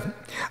Bethel,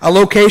 a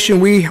location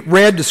we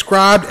read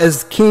described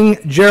as King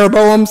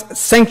Jeroboam's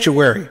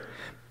sanctuary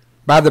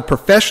by the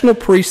professional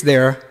priest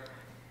there,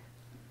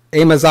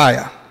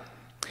 Amaziah.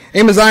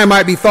 Amaziah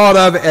might be thought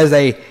of as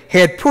a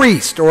head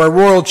priest or a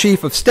royal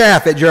chief of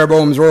staff at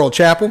Jeroboam's royal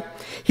chapel.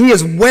 He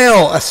is a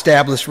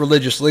well-established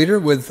religious leader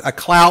with a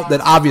clout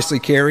that obviously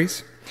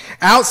carries.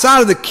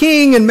 Outside of the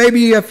king and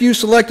maybe a few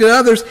selected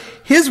others,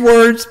 his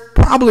words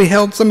probably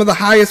held some of the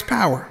highest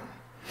power.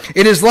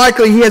 It is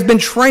likely he has been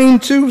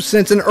trained too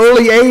since an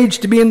early age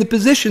to be in the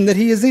position that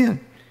he is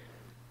in.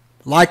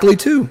 Likely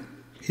too,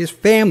 his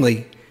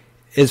family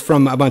is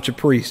from a bunch of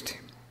priests.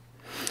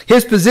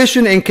 His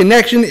position and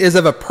connection is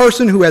of a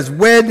person who has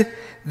wed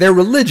their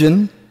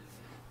religion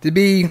to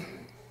be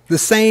the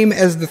same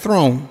as the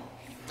throne.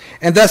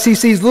 And thus he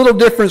sees little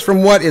difference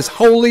from what is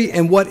holy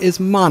and what is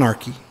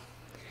monarchy.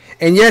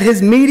 And yet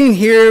his meeting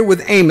here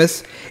with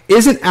Amos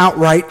isn't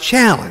outright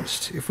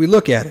challenged, if we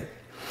look at it.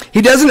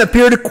 He doesn't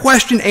appear to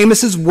question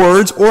Amos's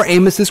words or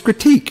Amos's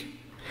critique.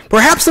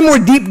 Perhaps somewhere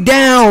deep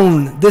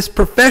down, this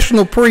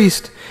professional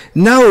priest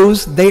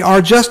knows they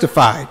are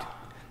justified.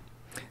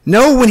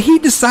 No, when he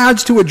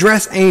decides to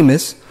address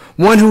Amos,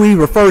 one who he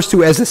refers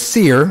to as a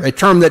seer, a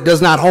term that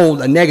does not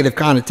hold a negative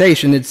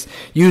connotation, it's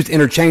used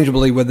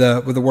interchangeably with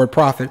the word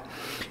prophet,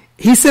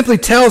 he simply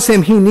tells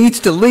him he needs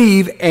to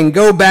leave and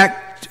go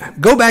back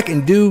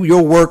and do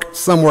your work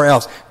somewhere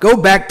else. Go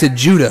back to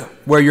Judah,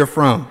 where you're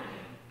from.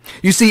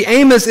 You see,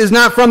 Amos is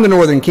not from the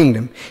northern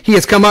kingdom. He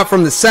has come up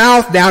from the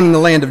south, down in the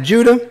land of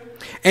Judah.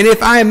 And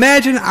if I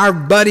imagine our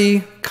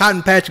buddy,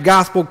 Cotton Patch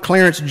Gospel,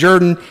 Clarence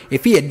Jordan,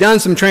 if he had done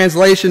some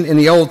translation in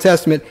the Old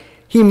Testament,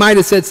 he might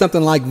have said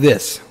something like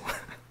this.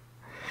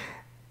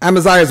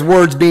 Amaziah's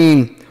words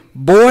being,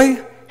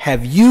 "Boy,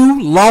 have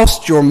you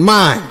lost your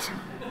mind?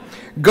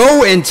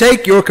 Go and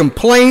take your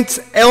complaints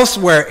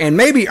elsewhere and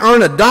maybe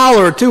earn $1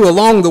 or $2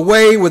 along the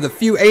way with a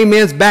few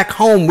amens back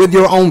home with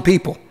your own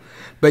people.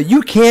 But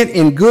you can't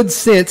in good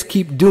sense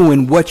keep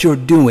doing what you're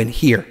doing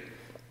here."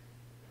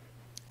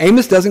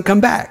 Amos doesn't come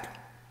back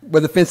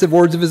with offensive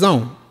words of his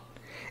own.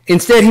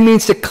 Instead, he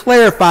means to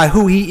clarify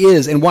who he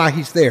is and why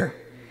he's there.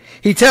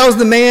 He tells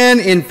the man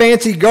in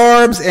fancy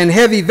garbs and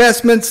heavy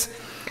vestments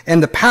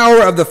and the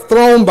power of the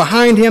throne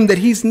behind him that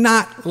he's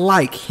not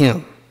like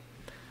him.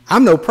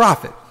 "I'm no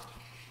prophet,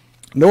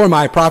 nor am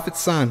I a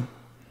prophet's son,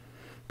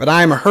 but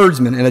I am a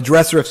herdsman and a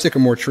dresser of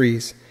sycamore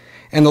trees.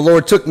 And the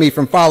Lord took me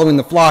from following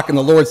the flock, and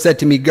the Lord said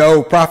to me,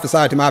 'Go,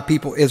 prophesy to my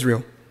people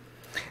Israel.'"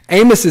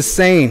 Amos is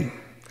saying,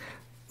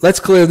 let's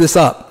clear this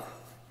up.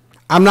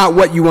 I'm not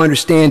what you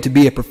understand to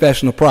be a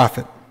professional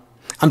prophet.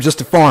 I'm just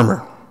a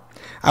farmer.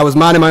 I was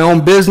minding my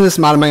own business,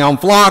 minding my own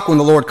flock when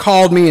the Lord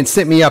called me and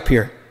sent me up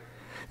here.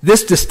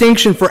 This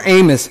distinction for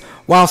Amos,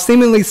 while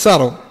seemingly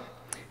subtle,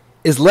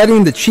 is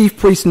letting the chief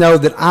priest know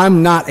that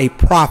I'm not a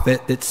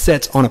prophet that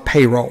sits on a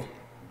payroll.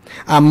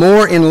 I'm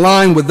more in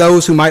line with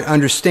those who might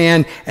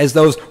understand as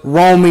those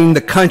roaming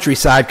the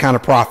countryside kind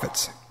of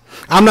prophets.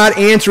 I'm not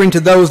answering to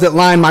those that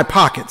line my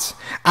pockets.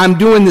 I'm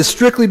doing this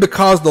strictly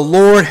because the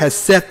Lord has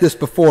set this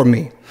before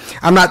me.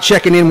 I'm not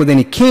checking in with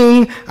any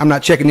king. I'm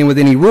not checking in with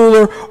any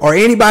ruler or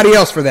anybody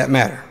else for that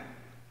matter.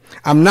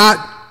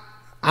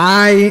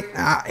 I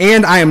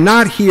am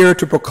not here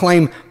to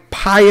proclaim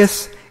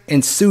pious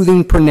and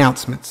soothing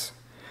pronouncements.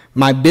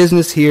 My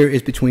business here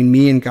is between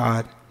me and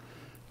God.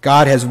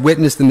 God has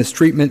witnessed the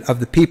mistreatment of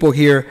the people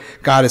here.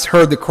 God has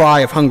heard the cry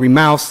of hungry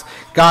mouths.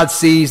 God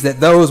sees that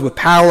those with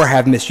power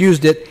have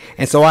misused it,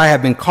 and so I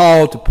have been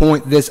called to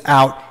point this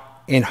out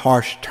in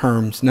harsh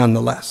terms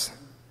nonetheless.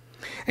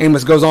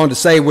 Amos goes on to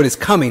say what is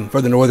coming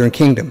for the northern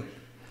kingdom,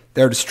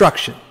 their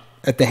destruction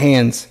at the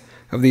hands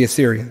of the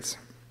Assyrians.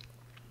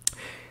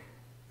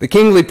 The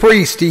kingly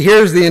priest, he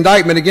hears the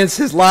indictment against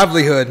his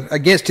livelihood,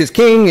 against his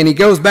king, and he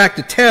goes back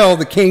to tell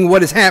the king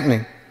what is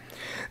happening.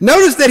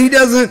 Notice that he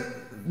doesn't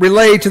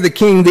relay to the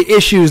king the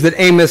issues that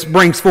Amos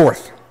brings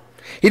forth.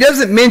 He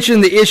doesn't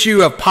mention the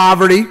issue of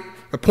poverty,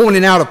 or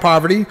pointing out of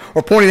poverty,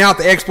 or pointing out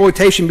the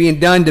exploitation being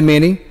done to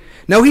many.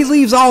 No, he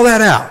leaves all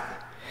that out.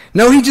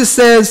 No, he just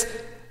says,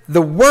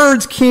 the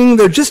words, king,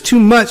 they're just too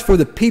much for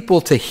the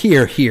people to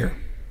hear here.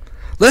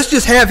 Let's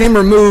just have him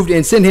removed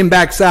and send him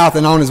back south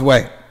and on his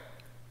way.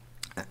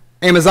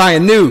 Amaziah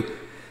knew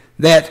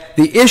that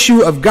the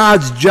issue of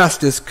God's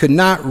justice could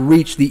not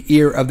reach the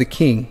ear of the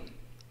king.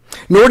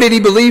 Nor did he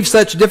believe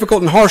such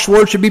difficult and harsh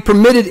words should be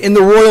permitted in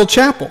the royal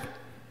chapel.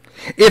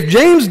 If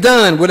James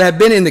Dunn would have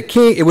been in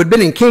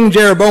King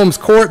Jeroboam's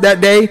court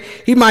that day,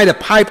 he might have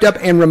piped up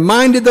and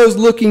reminded those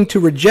looking to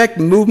reject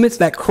movements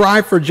that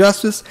cry for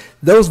justice,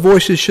 those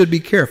voices should be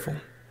careful.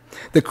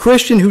 The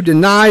Christian who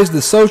denies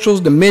the social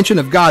dimension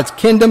of God's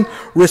kingdom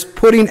risks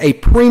putting a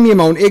premium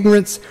on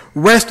ignorance,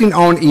 resting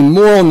on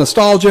immoral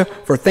nostalgia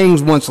for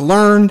things once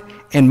learned,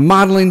 and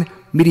modeling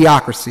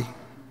mediocrity.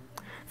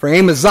 For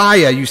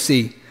Amaziah, you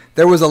see,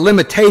 there was a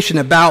limitation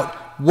about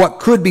what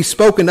could be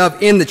spoken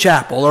of in the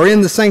chapel or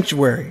in the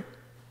sanctuary.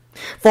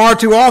 Far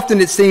too often,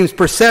 it seems,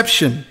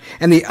 perception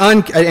and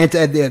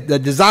the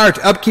desire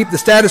to upkeep the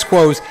status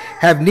quo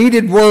have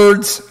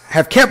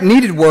kept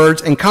needed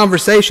words and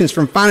conversations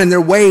from finding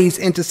their ways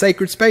into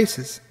sacred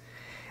spaces.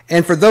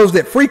 And for those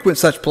that frequent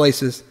such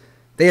places,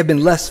 they have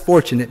been less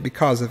fortunate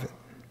because of it.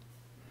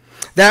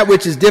 That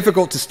which is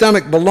difficult to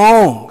stomach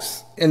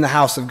belongs in the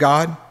house of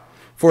God,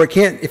 for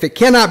if it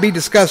cannot be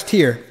discussed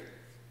here,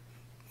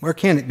 where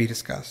can it be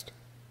discussed?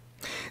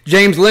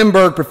 James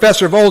Limburg,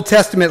 professor of Old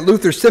Testament at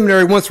Luther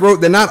Seminary, once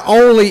wrote that not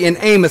only in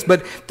Amos,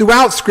 but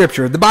throughout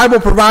Scripture, the Bible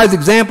provides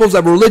examples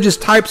of religious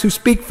types who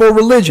speak for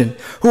religion,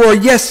 who are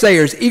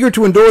yes-sayers, eager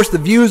to endorse the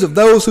views of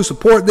those who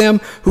support them,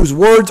 whose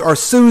words are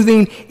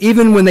soothing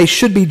even when they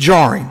should be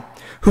jarring,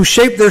 who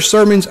shape their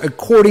sermons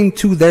according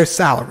to their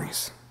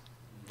salaries.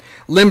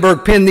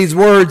 Limburg penned these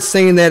words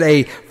saying that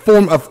a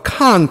form of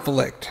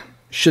conflict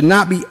should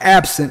not be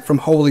absent from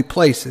holy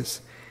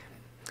places.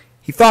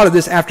 He thought of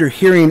this after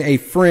hearing a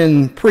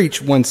friend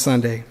preach one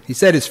Sunday. He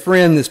said his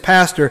friend, this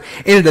pastor,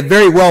 ended a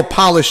very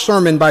well-polished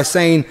sermon by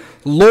saying,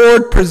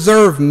 "Lord,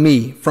 preserve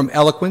me from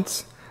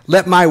eloquence.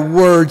 Let my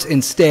words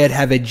instead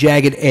have a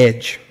jagged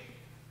edge."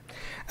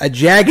 A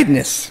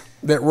jaggedness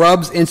that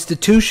rubs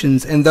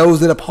institutions and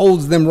those that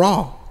upholds them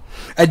wrong.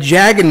 A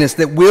jaggedness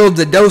that wields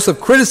a dose of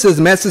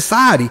criticism at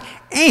society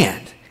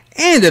and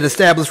at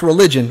established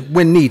religion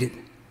when needed.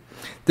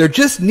 There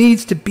just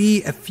needs to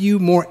be a few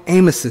more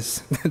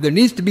Amoses. There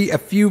needs to be a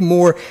few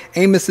more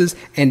Amoses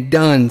and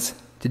Dunns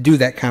to do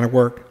that kind of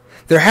work.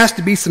 There has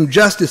to be some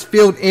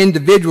justice-filled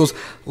individuals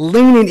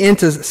leaning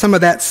into some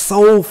of that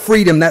soul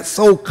freedom, that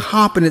soul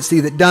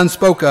competency that Dunn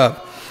spoke of,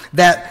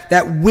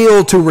 that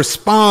will to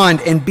respond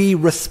and be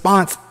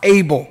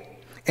response-able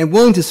and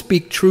willing to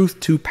speak truth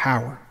to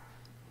power.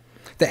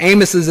 The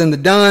Amoses and the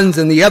Dunns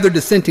and the other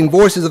dissenting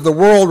voices of the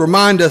world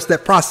remind us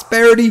that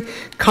prosperity,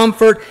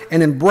 comfort,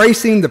 and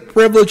embracing the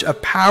privilege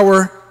of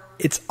power,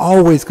 it's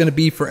always going to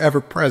be forever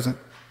present.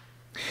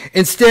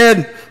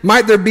 Instead,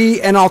 might there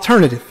be an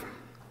alternative?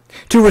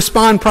 To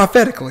respond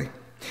prophetically,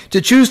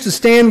 to choose to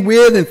stand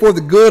with and for the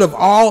good of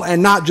all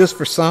and not just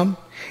for some,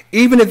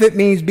 even if it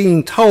means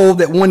being told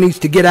that one needs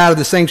to get out of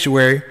the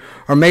sanctuary,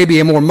 or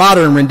maybe a more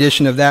modern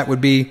rendition of that would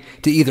be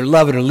to either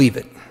love it or leave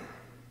it.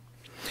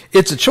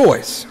 It's a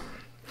choice.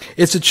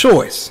 It's a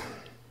choice.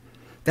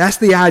 That's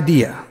the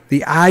idea.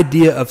 The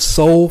idea of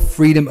soul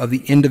freedom of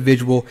the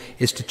individual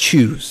is to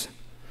choose.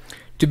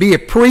 To be a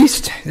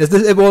priest, it's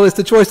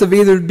the choice of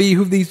either to be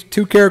who these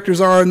two characters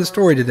are in the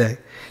story today.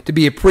 To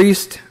be a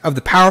priest of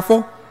the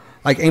powerful,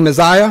 like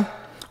Amaziah,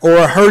 or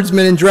a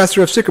herdsman and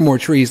dresser of sycamore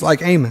trees,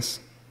 like Amos.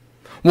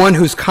 One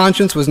whose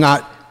conscience was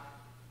not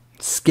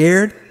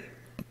scared,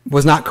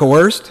 was not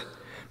coerced,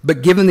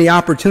 but given the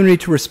opportunity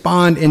to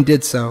respond and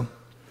did so.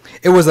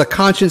 It was a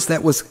conscience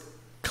that was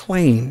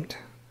claimed.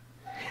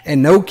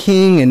 And no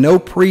king and no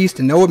priest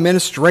and no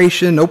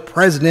administration, no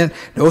president,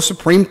 no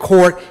Supreme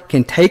Court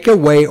can take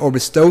away or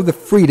bestow the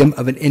freedom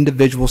of an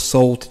individual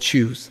soul to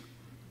choose.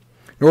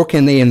 Nor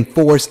can they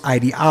enforce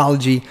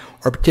ideology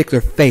or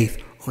particular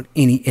faith on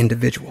any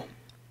individual.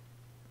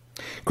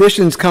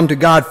 Christians come to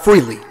God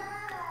freely,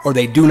 or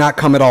they do not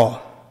come at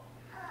all,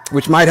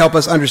 which might help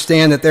us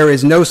understand that there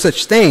is no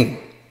such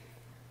thing.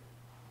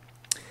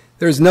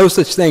 There is no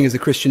such thing as a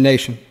Christian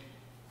nation.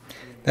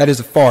 That is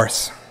a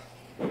farce.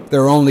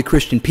 There are only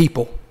Christian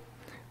people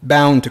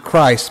bound to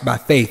Christ by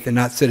faith and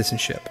not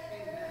citizenship.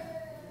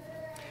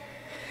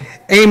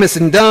 Amos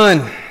and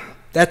Dunn,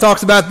 that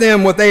talks about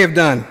them, what they have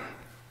done.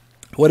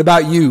 What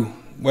about you?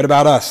 What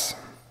about us?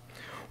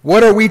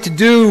 What are we to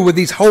do with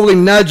these holy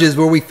nudges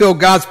where we feel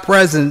God's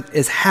presence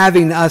is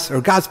having us,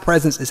 or God's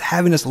presence is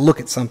having us look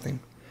at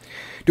something?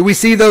 Do we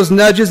see those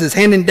nudges as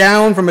handing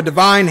down from a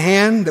divine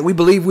hand that we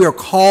believe we are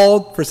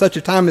called for such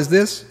a time as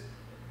this?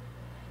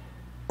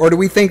 Or do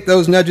we think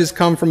those nudges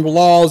come from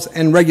laws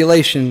and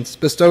regulations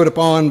bestowed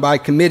upon by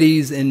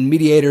committees and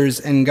mediators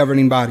and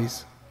governing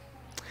bodies?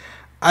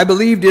 I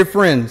believe, dear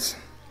friends,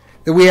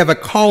 that we have a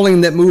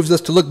calling that moves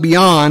us to look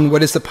beyond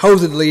what is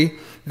supposedly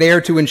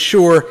there to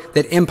ensure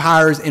that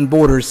empires and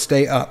borders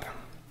stay up.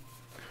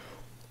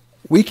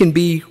 We can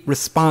be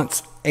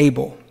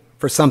response-able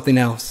for something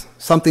else,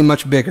 something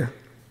much bigger.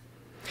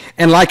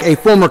 And like a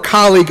former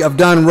colleague of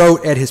Dunn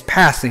wrote at his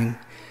passing,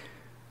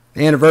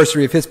 the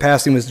anniversary of his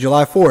passing was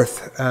July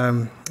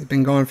 4th. It's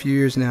been gone a few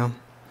years now.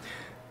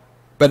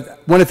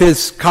 But one of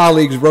his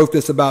colleagues wrote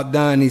this about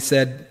Dunn. He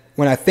said,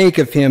 when I think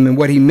of him and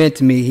what he meant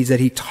to me, he said,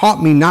 he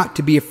taught me not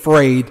to be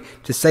afraid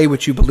to say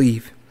what you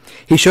believe.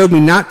 He showed me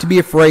not to be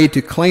afraid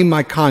to claim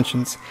my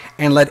conscience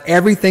and let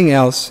everything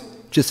else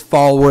just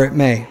fall where it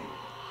may.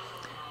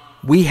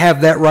 We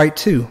have that right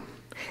too.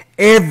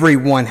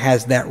 Everyone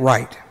has that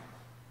right.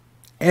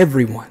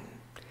 Everyone.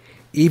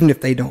 Even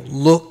if they don't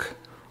look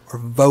or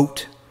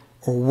vote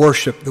or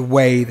worship the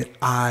way that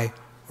I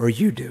or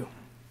you do.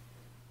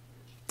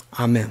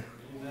 Amen.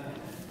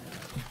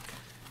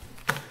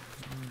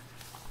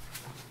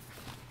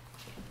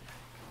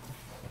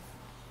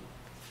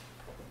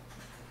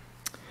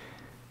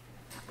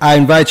 I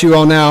invite you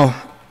all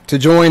now to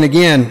join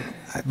again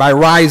by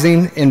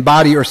rising in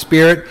body or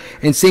spirit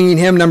and singing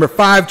hymn number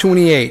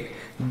 528,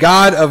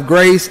 God of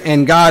Grace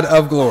and God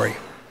of Glory.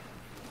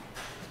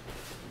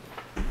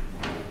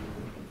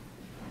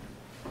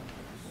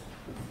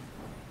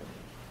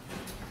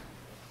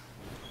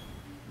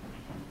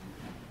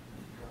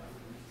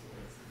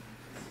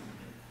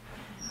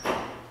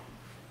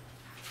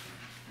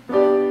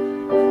 Glory,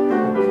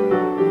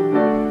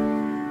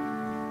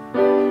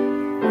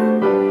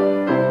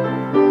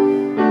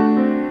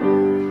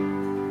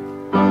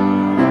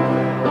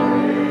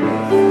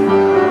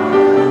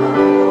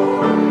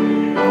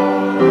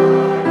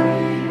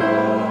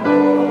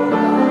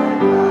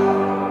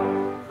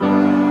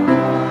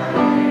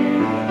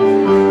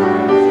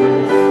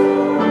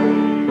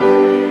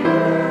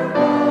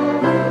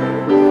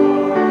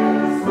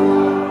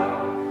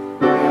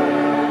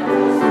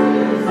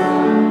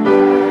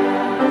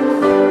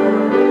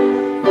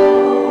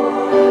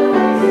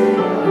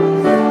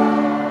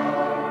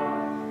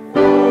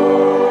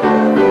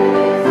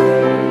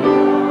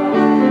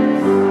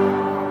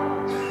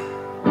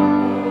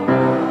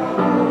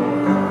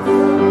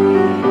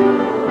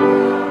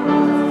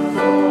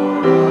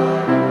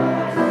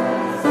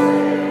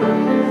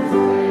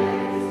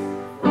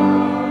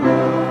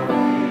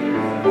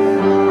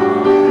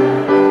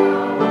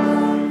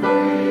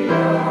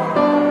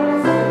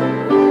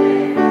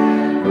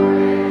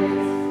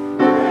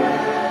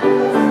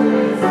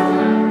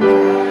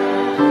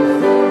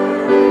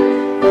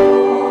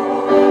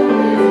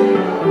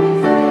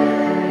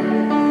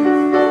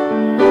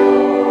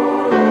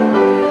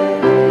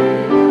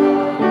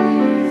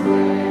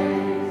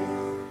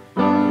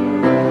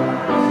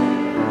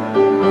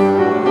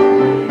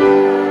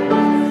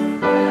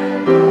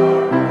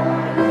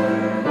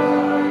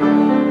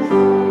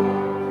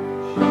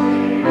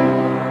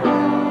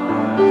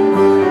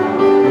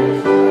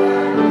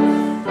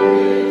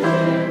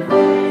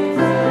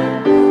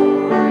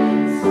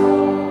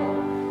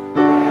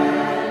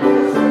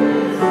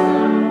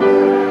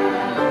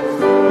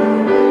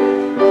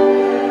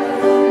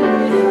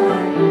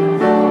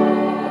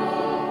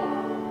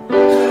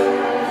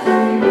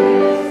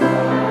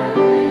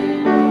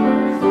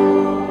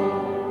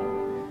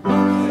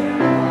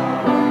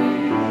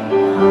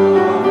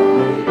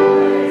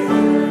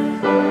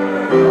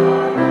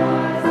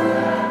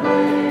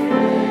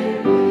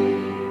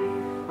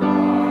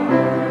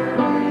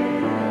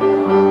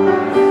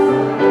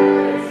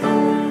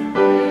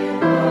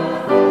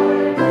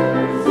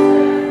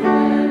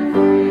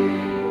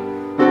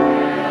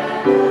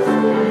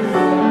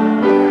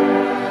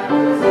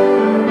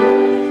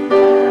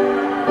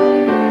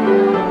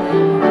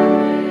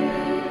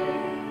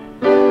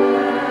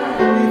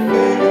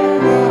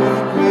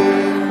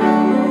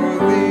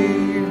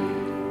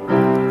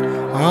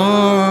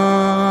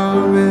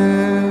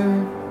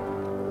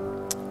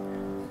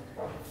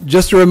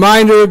 just a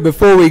reminder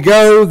before we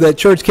go that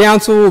church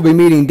council will be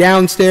meeting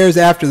downstairs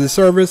after the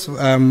service.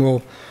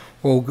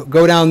 We'll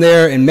go down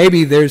there, and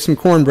maybe there's some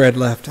cornbread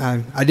left.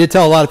 I did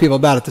tell a lot of people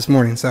about it this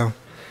morning, so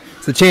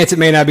it's a chance it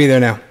may not be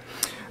there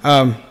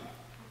now.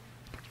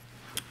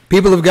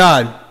 People of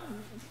God,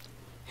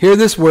 hear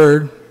this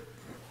word,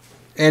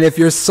 and if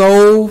your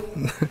soul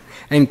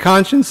and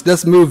conscience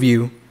does move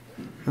you,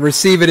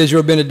 receive it as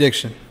your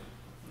benediction.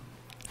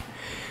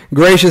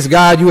 Gracious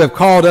God, you have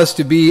called us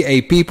to be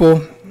a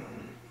people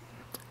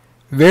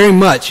very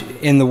much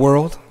in the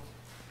world,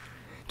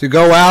 to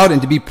go out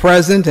and to be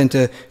present and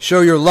to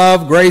show your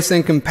love, grace,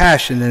 and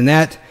compassion. And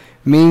that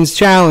means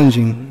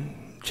challenging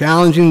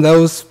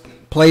those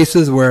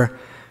places where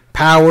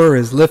power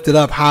is lifted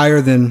up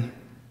higher than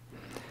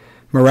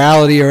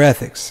morality or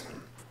ethics.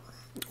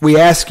 We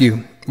ask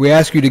you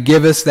to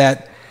give us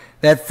that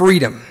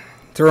freedom,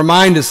 to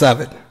remind us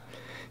of it,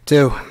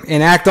 to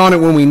enact on it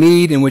when we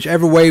need, in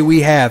whichever way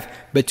we have,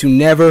 but to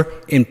never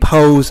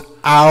impose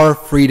our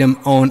freedom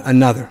on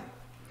another.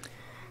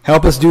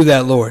 Help us do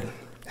that, Lord.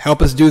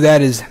 Help us do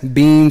that as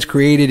beings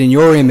created in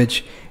your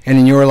image and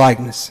in your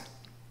likeness.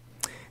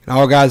 And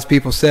all God's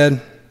people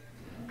said,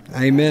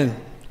 amen.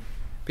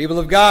 People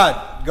of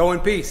God, go in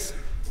peace.